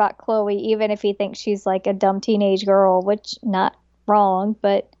care about Chloe, even if he thinks she's, like, a dumb teenage girl, which, not wrong,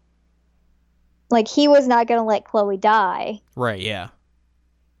 but, like, he was not going to let Chloe die. Right, yeah.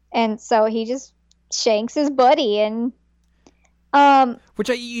 And so he just shanks his buddy, and which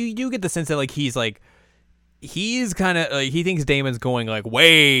you do get the sense that like he's kind of like, he thinks Damon's going like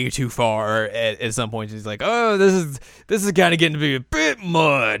way too far at some point. He's like, oh, this is kind of getting to be a bit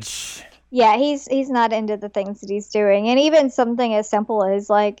much. Yeah, he's not into the things that he's doing, and even something as simple as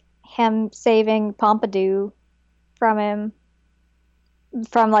like him saving Pompidou from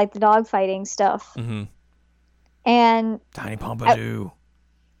like the dogfighting stuff. Mm-hmm. And Tiny Pompidou.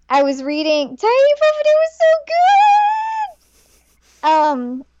 I was reading. Tiny Pompidou was so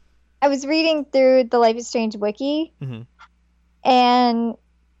good. I was reading through the Life is Strange wiki, mm-hmm. and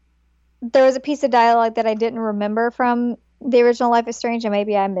there was a piece of dialogue that I didn't remember from the original Life is Strange, and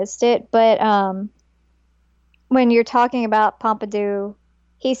maybe I missed it. But when you're talking about Pompidou,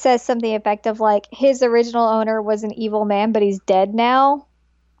 he says something effective like his original owner was an evil man, but he's dead now.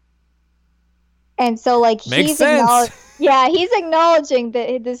 And so, like, Makes sense. He's acknowledging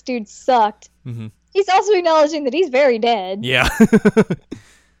that this dude sucked. Mm-hmm. He's also acknowledging that he's very dead. Yeah.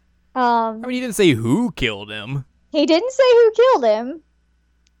 I mean, he didn't say who killed him. He didn't say who killed him,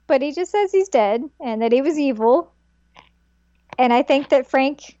 but he just says he's dead and that he was evil. And I think that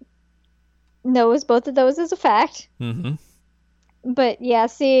Frank knows both of those as a fact. Mm-hmm. But yeah,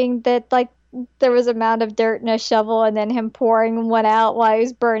 seeing that, like, there was a mound of dirt and a shovel, and then him pouring one out while he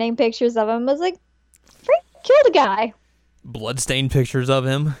was burning pictures of him, was like, Frank killed a guy. Bloodstained pictures of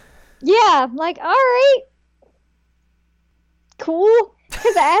him. Yeah, I'm like, all right, cool.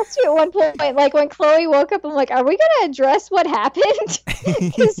 Because I asked you at one point, like, when Chloe woke up, I'm like, are we gonna address what happened?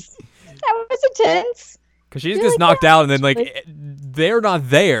 Because that was intense. Because she's just knocked out, and then like they're not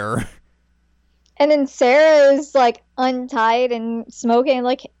there. And then Sarah is like untied and smoking.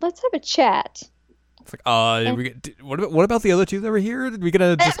 Like, let's have a chat. It's like, what about the other two that were here? Are we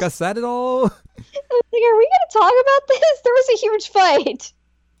gonna discuss that at all? I was like, are we gonna talk about this? There was a huge fight.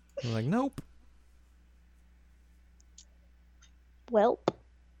 I'm like, nope. Welp.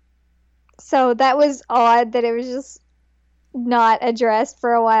 So that was odd that it was just not addressed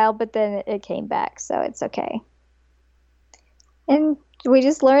for a while, but then it came back, so it's okay. And we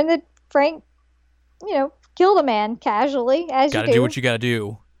just learned that Frank, killed a man casually, as Gotta you do what you gotta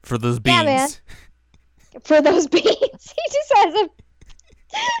do for those beans. Yeah, man. For those beans. He just has an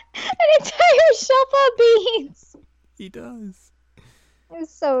entire shelf of beans. He does.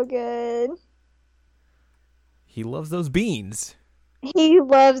 It's so good. He loves those beans. He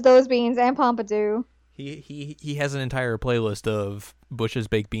loves those beans and Pompidou. He has an entire playlist of Bush's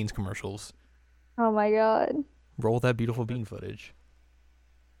baked beans commercials. Oh my god. Roll that beautiful bean footage.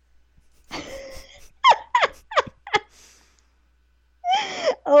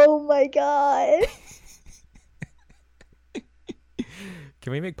 Oh my god.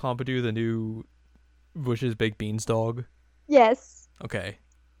 Can we make Pompidou the new Bush's Baked Beans dog? Yes. Okay.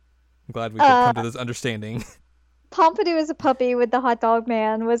 I'm glad we could come to this understanding. Pompidou as a puppy with the hot dog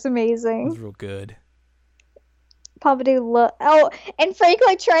man was It amazing. was real good. Pompidou and Frank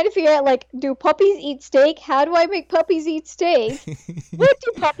like trying to figure out like, do puppies eat steak? How do I make puppies eat steak? What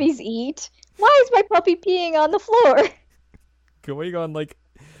do puppies eat? Why is my puppy peeing on the floor? Going on like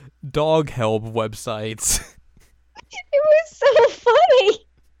dog help websites. It was so funny.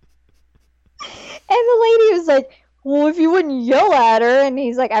 And the lady was like, well, if you wouldn't yell at her, and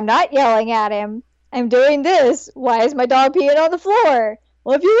he's like, I'm not yelling at him. I'm doing this. Why is my dog peeing on the floor?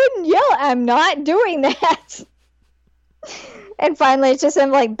 Well, if you wouldn't yell, I'm not doing that. And finally, it's just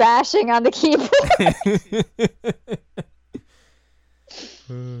him like bashing on the keyboard.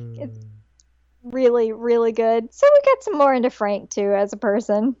 It's really, really good. So we got some more into Frank too as a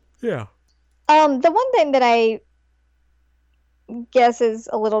person. Yeah. The one thing that I guess is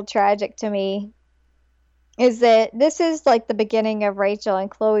a little tragic to me is that this is like the beginning of Rachel and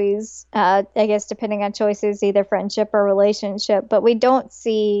Chloe's, I guess depending on choices, either friendship or relationship, but we don't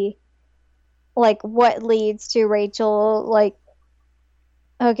see like what leads to Rachel like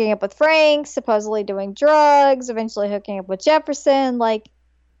hooking up with Frank, supposedly doing drugs, eventually hooking up with Jefferson, like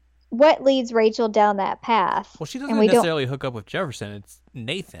what leads Rachel down that path? Well, she doesn't necessarily hook up with Jefferson. It's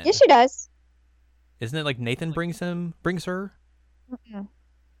Nathan. Yes, she does. Isn't it like Nathan brings her? Mm-mm.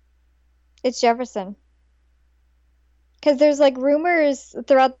 It's Jefferson. Because there's like rumors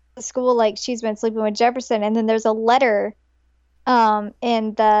throughout the school, like she's been sleeping with Jefferson, and then there's a letter,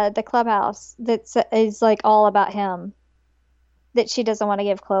 in the clubhouse that is like all about him, that she doesn't want to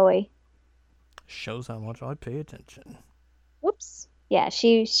give Chloe. Shows how much I pay attention. Whoops. Yeah,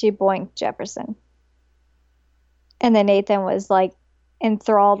 she boinked Jefferson, and then Nathan was like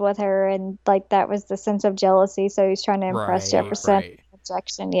enthralled with her, and like that was the sense of jealousy. So he's trying to impress Jefferson. Right.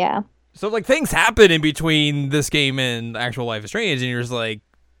 Rejection, yeah. So like things happen in between this game and actual Life is Strange, and you're just like,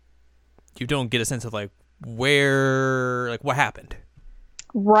 you don't get a sense of like where, like what happened,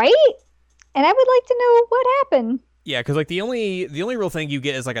 right? And I would like to know what happened. Yeah, because like the only real thing you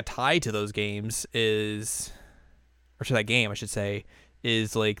get is like a tie to those games is, or to that game I should say,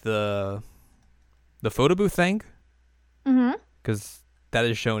 is like the photo booth thing. Mm-hmm. Because that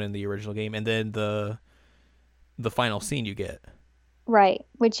is shown in the original game, and then the final scene you get. Right,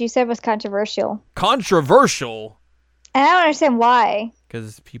 which you said was controversial. Controversial? And I don't understand why.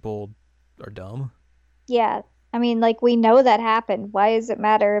 Because people are dumb. Yeah, I mean, like, we know that happened. Why does it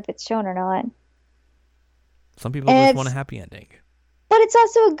matter if it's shown or not? Some people just want a happy ending. But it's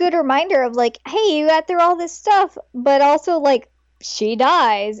also a good reminder of, like, hey, you got through all this stuff, but also, like, she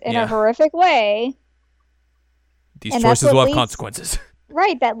dies in a horrific way. These choices will have consequences.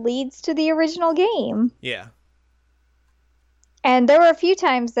 Right, that leads to the original game. Yeah. And there were a few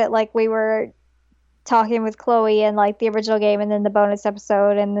times that, like, we were talking with Chloe in, like, the original game and then the bonus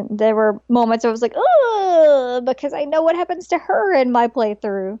episode, and there were moments where I was like, ugh, because I know what happens to her in my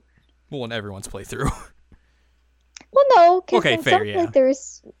playthrough. Well, in everyone's playthrough. Well, no, because in some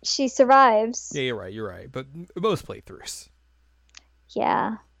playthroughs, she survives. Yeah, you're right. But most playthroughs.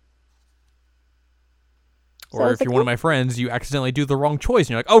 Yeah. Or so if you're one of my friends, you accidentally do the wrong choice,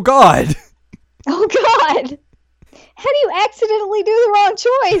 and you're like, oh, God! Oh, God! How do you accidentally do the wrong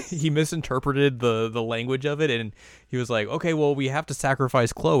choice? He misinterpreted the language of it, and he was like, okay, well, we have to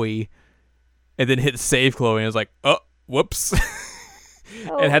sacrifice Chloe, and then hit save Chloe, and I was like, oh, whoops.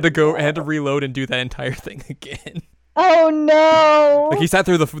 And had to reload and do that entire thing again. Oh, no! Like, he sat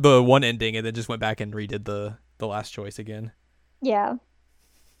through the one ending, and then just went back and redid the last choice again. Yeah.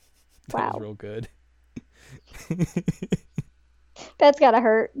 That was real good. That's gotta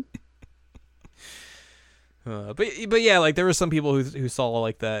hurt. But yeah, like there were some people who saw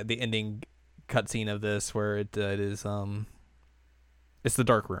like the ending cutscene of this where it is it's the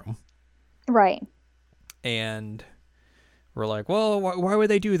dark room, right? And we're like, well, why would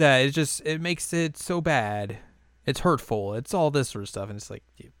they do that? It makes it so bad. It's hurtful. It's all this sort of stuff, and it's like,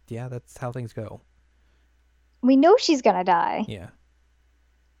 yeah, that's how things go. We know she's gonna die. Yeah.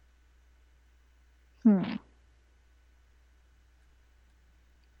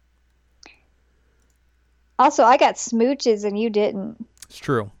 Also, I got smooches and you didn't. It's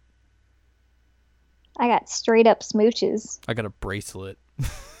true. I got straight up smooches. I got a bracelet.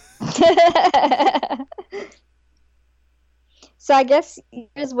 So I guess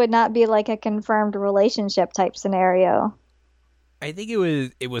yours would not be like a confirmed relationship type scenario. I think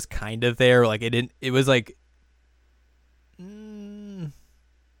it was kind of there. Like it was like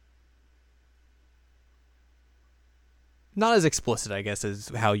not as explicit, I guess, as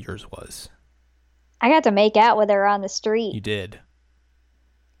how yours was. I got to make out with her on the street. You did.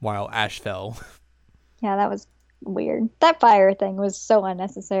 while Ash fell. Yeah, that was weird. That fire thing was so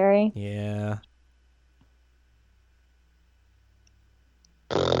unnecessary. Yeah.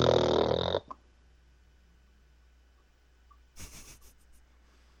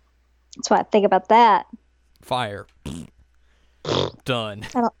 That's what I think about that. Fire. Done.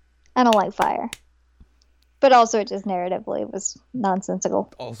 I don't like fire. But also it just narratively was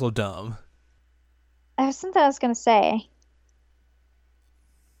nonsensical. Also dumb. I have something I was gonna say.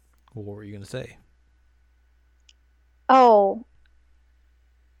 What were you gonna say? Oh.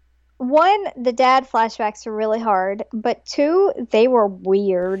 One, the dad flashbacks were really hard, but two, they were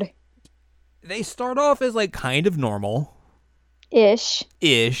weird. They start off as like kind of normal. Ish.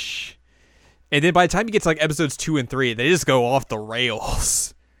 And then by the time you get to like episodes 2 and 3, they just go off the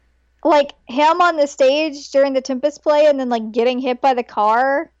rails. Like him on the stage during the Tempest play and then like getting hit by the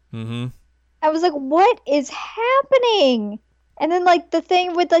car. Mm-hmm. I was like, what is happening? And then like the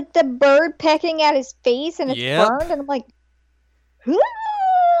thing with like the bird pecking at his face and it's burned, and I'm like,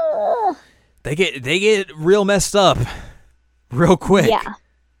 ah! They get real messed up real quick.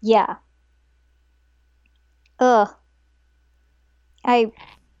 Yeah. Ugh.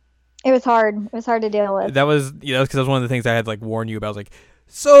 It was hard. It was hard to deal with. That was, because that was one of the things I had like warned you about. I was like,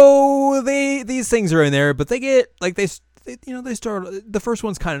 so these things are in there, but they get like they start, the first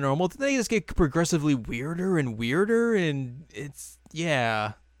one's kind of normal, then they just get progressively weirder and weirder, and it's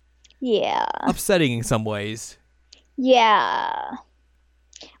upsetting in some ways. Yeah.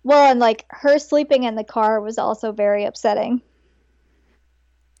 Well, and like her sleeping in the car was also very upsetting.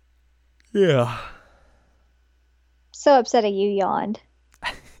 Yeah. So upsetting you yawned.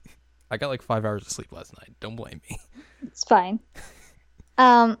 I got like 5 hours of sleep last night. Don't blame me. It's fine.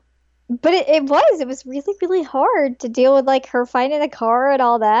 But it was really, really hard to deal with like her finding the car and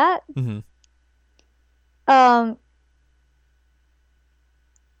all that. Mm-hmm.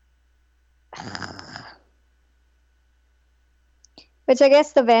 Which I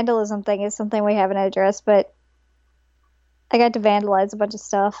guess the vandalism thing is something we haven't addressed, but I got to vandalize a bunch of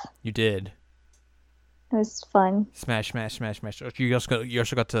stuff. You did. It was fun. Smash. You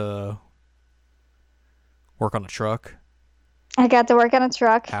also got to work on a truck. I got to work on a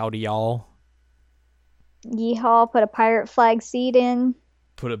truck. Howdy, y'all. Yeehaw, put a pirate flag seat in.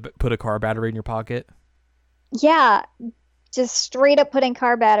 Put a car battery in your pocket. Yeah, just straight up putting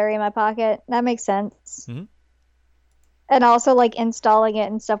car battery in my pocket. That makes sense. Mm-hmm. And also like installing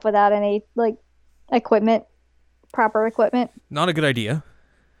it and stuff without any like proper equipment. Not a good idea.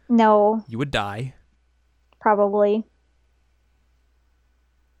 No. You would die. Probably.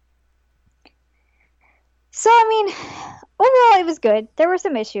 So, I mean, overall, it was good. There were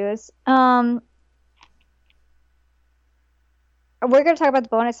some issues. We're going to talk about the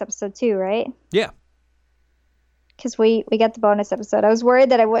bonus episode too, right? Yeah. Because we got the bonus episode. I was worried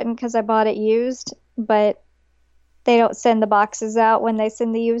that I wouldn't because I bought it used, but they don't send the boxes out when they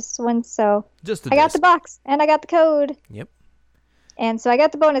send the used ones, so I got the box, and I got the code. Yep. And so I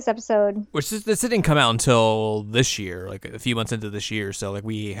got the bonus episode. This didn't come out until this year, like a few months into this year, so like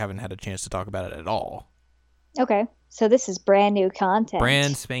we haven't had a chance to talk about it at all. Okay, so this is brand new content.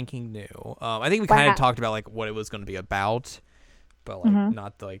 Brand spanking new. I think we kind of talked about like what it was going to be about, but like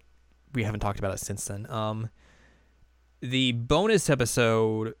not like we haven't talked about it since then. The bonus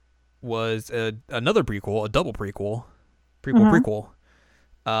episode was another prequel, a double prequel,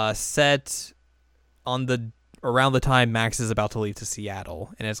 set on around the time Max is about to leave to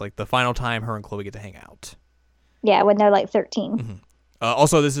Seattle, and it's like the final time her and Chloe get to hang out. Yeah, when they're like 13. Mm-hmm.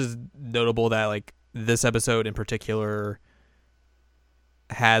 Also, this is notable that like this episode in particular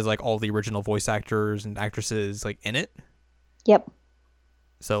has like all the original voice actors and actresses like in it. Yep.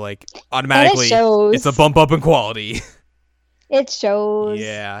 So like automatically, it's a bump up in quality. It shows.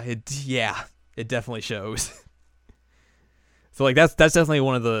 Yeah, it definitely shows. So like that's definitely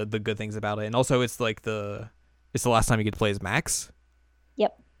one of the good things about it, and also it's like it's the last time you get to play as Max.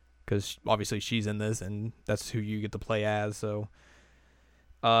 Yep. Because obviously she's in this, and that's who you get to play as. So,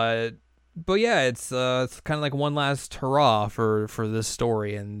 but yeah, it's kind of like one last hurrah for this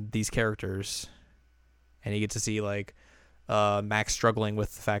story and these characters, and you get to see like Max struggling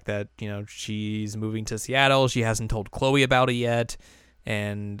with the fact that she's moving to Seattle. She hasn't told Chloe about it yet,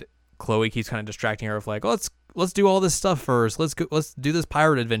 and Chloe keeps kind of distracting her with like, let's do all this stuff first. Let's do this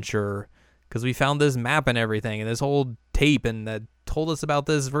pirate adventure because we found this map and everything and this whole tape and that told us about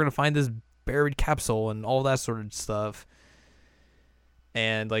this. We're gonna find this buried capsule and all that sort of stuff.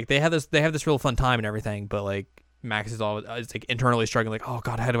 And like they have this real fun time and everything, but like Max is like internally struggling like, oh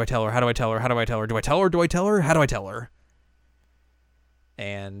god, how do I tell her? Do I tell her? How do I tell her? How do I tell her?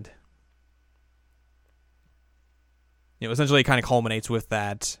 And essentially it kind of culminates with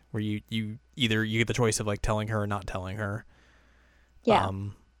that, where you either you get the choice of like telling her or not telling her. Yeah.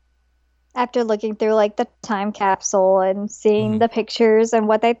 After looking through like the time capsule and seeing the pictures and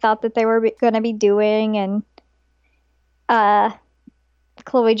what they thought that they were going to be doing, and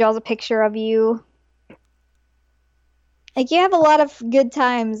Chloe draws a picture of you. Like, you have a lot of good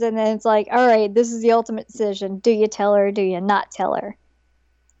times, and then it's like, all right, this is the ultimate decision. Do you tell her? Do you not tell her?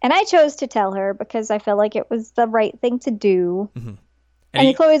 And I chose to tell her because I felt like it was the right thing to do. Mm-hmm. And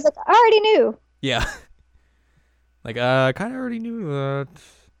then Chloe's like, I already knew. Yeah. Like, I kind of already knew that.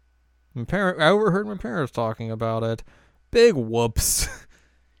 I overheard my parents talking about it. Big whoops.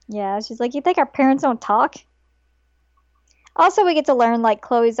 Yeah, she's like, you think our parents don't talk? Also, we get to learn, like,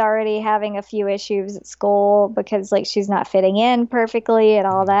 Chloe's already having a few issues at school because, like, she's not fitting in perfectly and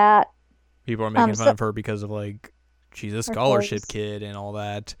all that. People are making fun of her because of, like, she's a scholarship kid and all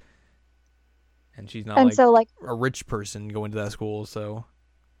that. And she's not, like, a rich person going to that school, so.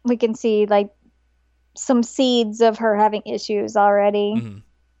 We can see, like, some seeds of her having issues already. Mm-hmm.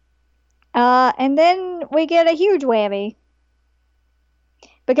 And then we get a huge whammy.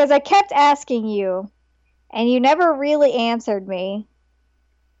 Because I kept asking you, and you never really answered me.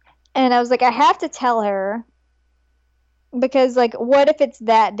 And I was like, I have to tell her. Because, like, what if it's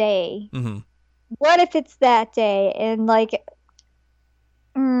that day? Mm-hmm. What if it's that day? And, like,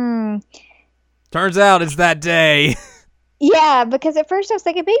 turns out it's that day. Yeah, because at first I was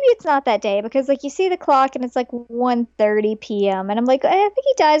thinking, maybe it's not that day. Because, like, you see the clock, and it's, like, 1:30 p.m. And I'm like, I think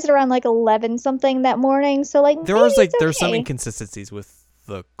he dies at around, like, 11 something that morning. So, like, there's some inconsistencies with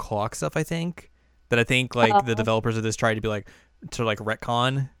the clock stuff, I think, that I think, like, the developers of this tried to be, like, to, like,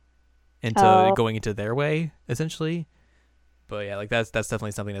 retcon into going into their way, essentially. But, yeah, like, that's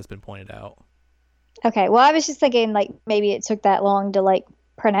definitely something that's been pointed out. Okay, well, I was just thinking, like, maybe it took that long to, like,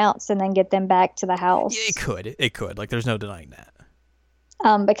 pronounce and then get them back to the house. Yeah, it could. Like, there's no denying that.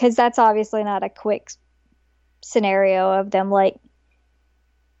 Because that's obviously not a quick scenario of them, like,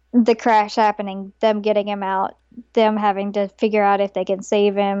 the crash happening, them getting him out, them having to figure out if they can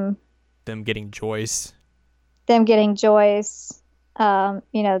save him, them getting Joyce, them getting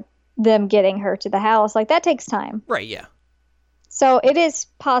her to the house. Like, that takes time. Right, yeah. So it is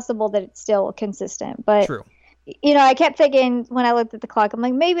possible that it's still consistent, but true. I kept thinking when I looked at the clock, I'm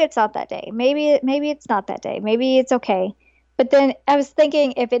like, maybe it's not that day. Maybe it's not that day. Maybe it's okay. But then I was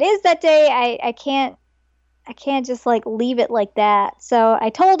thinking, if it is that day, I can't just, like, leave it like that. So I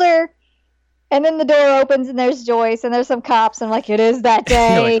told her, and then the door opens and there's Joyce and there's some cops. And I'm like, it is that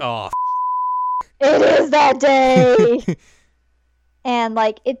day. You're like, oh, it is that day. And,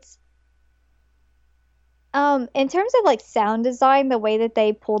 like, it's in terms of, like, sound design, the way that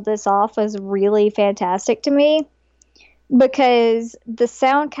they pulled this off was really fantastic to me, because the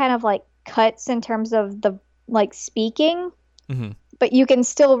sound kind of, like, cuts in terms of the, like, speaking, but you can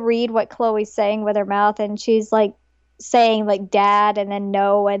still read what Chloe's saying with her mouth, and she's, like, saying, like, dad and then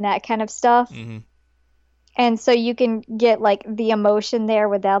no and that kind of stuff. And so you can get, like, the emotion there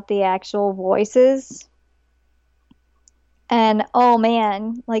without the actual voices. And oh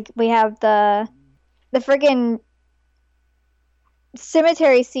man, like, we have the friggin'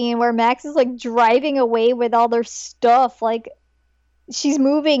 cemetery scene where Max is, like, driving away with all their stuff. Like, she's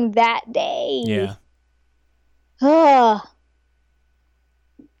moving that day. Yeah. Ugh.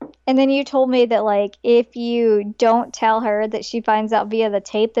 And then you told me that, like, if you don't tell her, that she finds out via the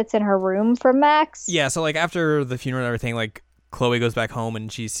tape that's in her room from Max. Yeah, so, like, after the funeral and everything, like, Chloe goes back home and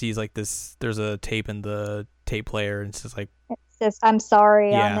she sees, like, there's a tape in the tape player, and it's just like, it says, I'm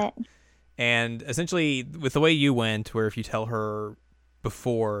sorry on it. And essentially, with the way you went, where if you tell her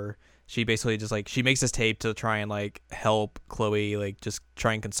before, she basically just, like, she makes this tape to try and, like, help Chloe, like, just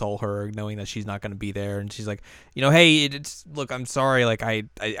try and console her, knowing that she's not going to be there. And she's like, hey, look, I'm sorry. Like, I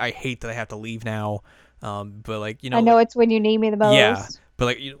hate that I have to leave now. But, like, I know it's when you need me the most. Yeah. But,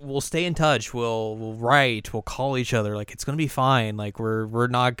 like, we'll stay in touch. We'll write. We'll call each other. Like, it's going to be fine. Like, we're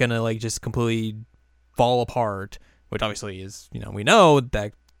not going to, like, just completely fall apart, which obviously is, we know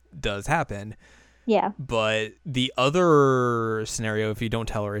that does happen. Yeah. But the other scenario, if you don't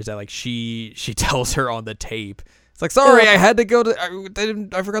tell her, is that, like, she tells her on the tape. It's like, sorry, I had to go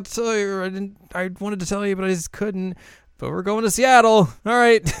to, I forgot to tell you, I wanted to tell you, but I just couldn't. But we're going to Seattle. All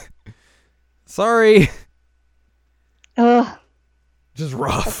right. Sorry. Ugh. Just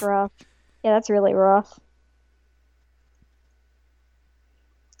rough. That's rough. Yeah, that's really rough.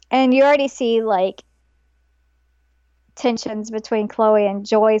 And you already see, like, tensions between Chloe and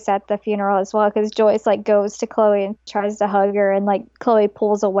Joyce at the funeral as well, because Joyce, like, goes to Chloe and tries to hug her, and, like, Chloe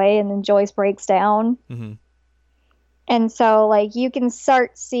pulls away, and then Joyce breaks down. And so, like, you can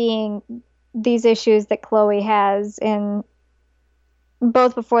start seeing these issues that Chloe has in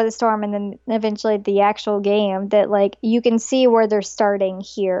both Before the Storm and then eventually the actual game, that like you can see where they're starting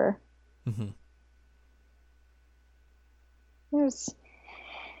here. Mm-hmm. It was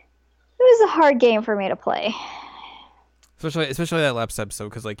a hard game for me to play. Especially that last episode,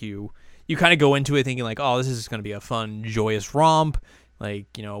 because like you kind of go into it thinking like, oh, this is just gonna be a fun, joyous romp, like,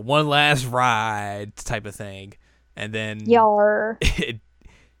 you know, one last ride type of thing, and then Yar.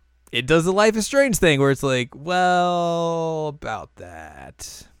 it does the Life is Strange thing where it's like, well, about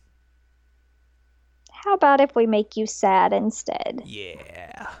that. How about if we make you sad instead?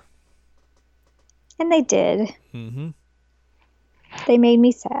 Yeah. And they did. Mm-hmm. They made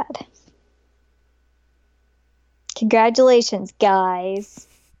me sad. Congratulations, guys.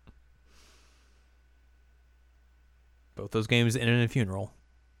 Both those games ended in a funeral,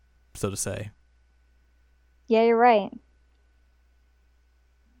 so to say. Yeah, you're right.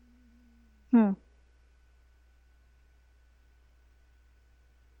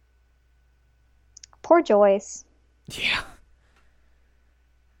 Poor Joyce. Yeah.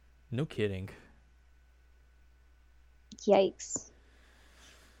 No kidding. Yikes.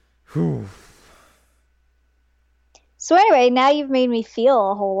 Whew. So anyway, now you've made me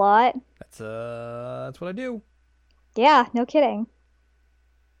feel a whole lot. That's what I do. Yeah, no kidding.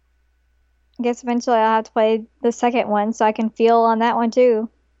 I guess eventually I'll have to play the second one so I can feel on that one too.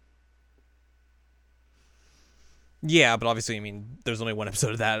 Yeah, but obviously, I mean, there's only one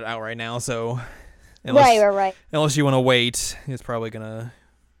episode of that out right now, so Right. Unless you want to wait, it's probably gonna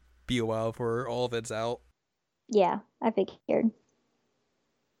be a while before all of it's out. Yeah, I figured.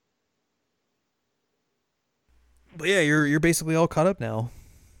 But yeah, you're basically all caught up now.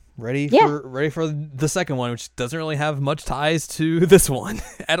 Ready for the second one, which doesn't really have much ties to this one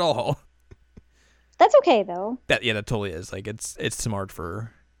at all. That's okay though. That totally is. Like it's smart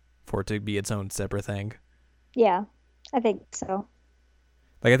for it to be its own separate thing. Yeah, I think so.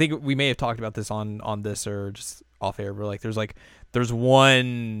 Like I think we may have talked about this on this or just off air, but like there's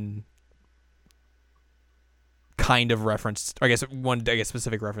one kind of reference, I guess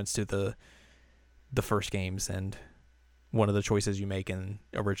specific reference to the first games and one of the choices you make in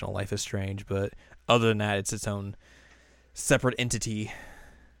original Life is Strange, but other than that, it's its own separate entity.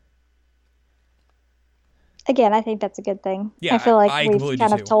 Again, I think that's a good thing. Yeah, I feel like I we've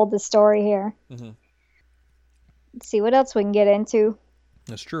kind of told the story here. Mm-hmm. Let's see what else we can get into.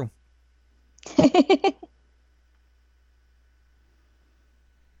 That's true.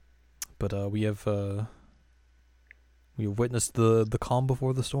 But we have witnessed the calm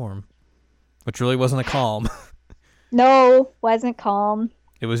before the storm, which really wasn't a calm. No, wasn't calm.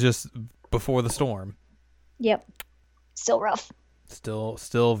 It was just before the storm. Yep. Still rough.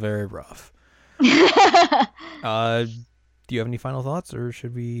 Still very rough. Do you have any final thoughts, or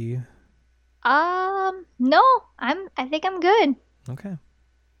should we? No. I think I'm good. Okay.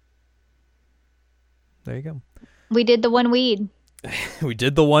 There you go. We did the one weed. We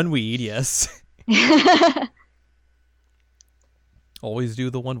did the one weed, yes. Always do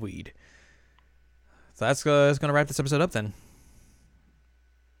the one weed. So that's going to wrap this episode up then.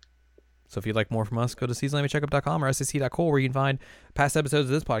 So if you'd like more from us, go to seasonlamycheckup.com or SAC.cool, where you can find past episodes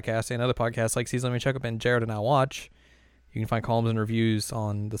of this podcast and other podcasts like Season Let Me Checkup and Jared and I Watch. You can find columns and reviews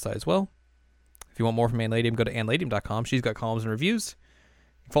on the site as well. If you want more from Ann Ladium, go to annladium.com. She's got columns and reviews.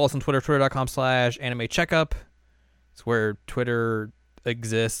 You can follow us on Twitter, twitter.com/animecheckup. It's where Twitter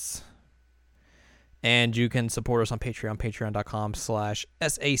exists. And you can support us on Patreon,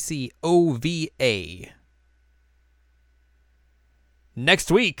 patreon.com/SACOVA.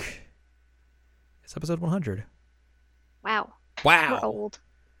 Next week, it's episode 100. Wow. Wow. We're old.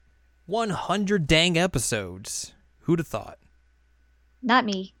 100 dang episodes. Who'd have thought? Not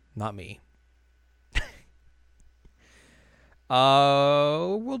me. Not me.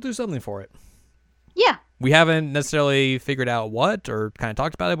 We'll do something for it. Yeah. We haven't necessarily figured out what or kind of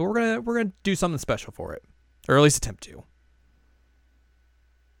talked about it, but we're gonna do something special for it, or at least attempt to,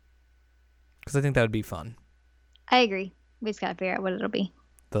 because I think that would be fun. I agree. We just gotta figure out what it'll be.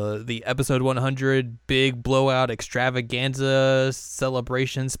 The episode 100 big blowout extravaganza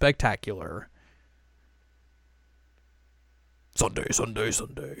celebration spectacular. Sunday.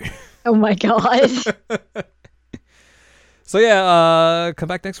 Oh my god. So yeah, come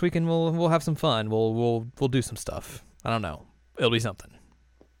back next week and we'll have some fun. We'll do some stuff. I don't know. It'll be something.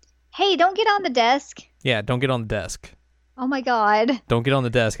 Hey, don't get on the desk. Yeah, don't get on the desk. Oh my god. Don't get on the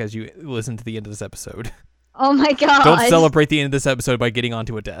desk as you listen to the end of this episode. Oh my god. Don't celebrate the end of this episode by getting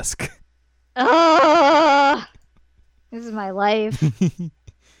onto a desk. This is my life.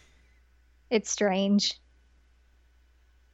 It's strange.